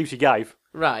was the excuse he gave.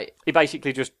 Right. He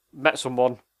basically just met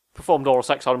someone, performed oral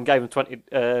sex on him, gave him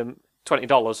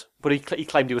 $20, but he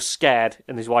claimed he was scared,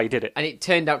 and this is why he did it. And it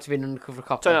turned out to be an undercover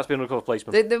copper. Turned out to be an undercover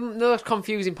policeman. The most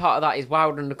confusing part of that is why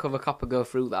would an undercover copper go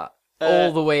through that?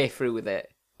 All the way through with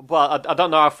it. Well, I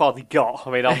don't know how far they got.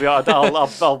 I mean, I'll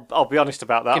be honest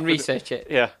about that. You can research it.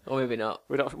 Yeah. Or maybe not.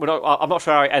 We're not. I'm not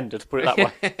sure how it ended. Put it that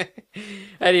way.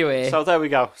 Anyway. So there we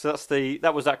go. So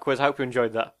that was that quiz. I hope you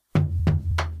enjoyed that.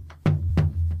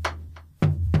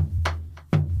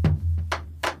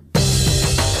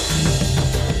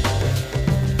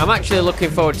 I'm actually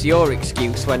looking forward to your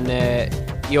excuse when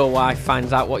your wife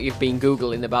finds out what you've been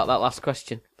Googling about that last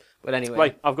question. But anyway.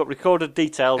 Right, I've got recorded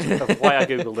details of why I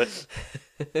Googled it.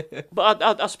 But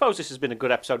I suppose this has been a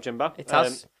good episode, Jimbo. It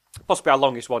has. Possibly our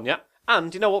longest one yet.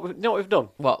 And you know what we've done?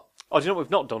 What? Oh, do you know what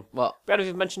we've not done? What? We haven't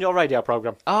even mentioned your radio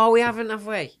programme. Oh, we haven't, have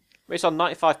we? It's on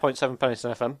 95.7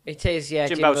 Pennington FM. It is, yeah.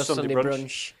 Jimbo's Sunday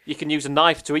brunch. You can use a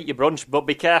knife to eat your brunch, but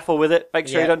be careful with it. Make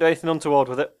sure you don't do anything untoward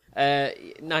with it.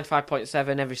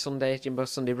 95.7 every Sunday,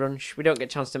 Jimbo's Sunday brunch. We don't get a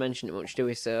chance to mention it much, do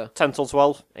we? So 10 till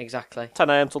 12. Exactly. 10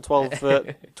 a.m. till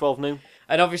 12 noon.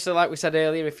 And obviously, like we said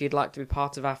earlier, if you'd like to be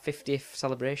part of our 50th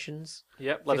celebrations,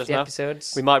 yep, let us 50 know.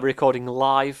 Episodes. We might be recording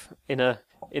live in a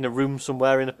room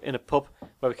somewhere in a pub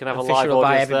where we can have a live audience audience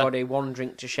buy everybody one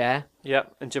drink to share.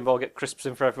 Yep, and Jimbo will get crisps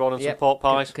in for everyone and some pork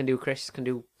pies. Can do crisps, can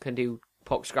do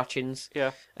pork scratchings.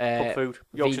 Yeah, pub food,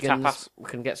 Yorkshire vegans, tapas. We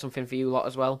can get something for you lot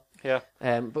as well. Yeah.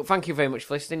 But thank you very much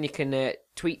for listening. You can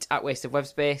tweet at Waste of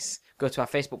Webspace. Go to our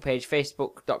Facebook page,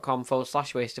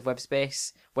 facebook.com/Waste of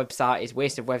Webspace. Website is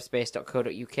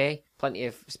wasteofwebspace.co.uk. Plenty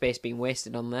of space being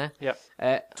wasted on there.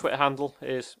 Yep. Twitter handle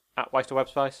is at Waste of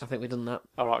Webspace. I think we've done that.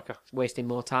 All right, okay. Wasting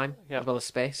more time as well as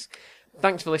space.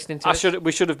 Thanks for listening to us.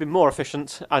 We should have been more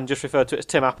efficient and just referred to it as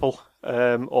Tim Apple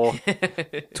or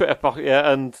Twitter.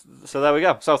 Yeah, and so there we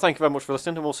go. So thank you very much for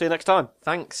listening, and we'll see you next time.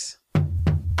 Thanks.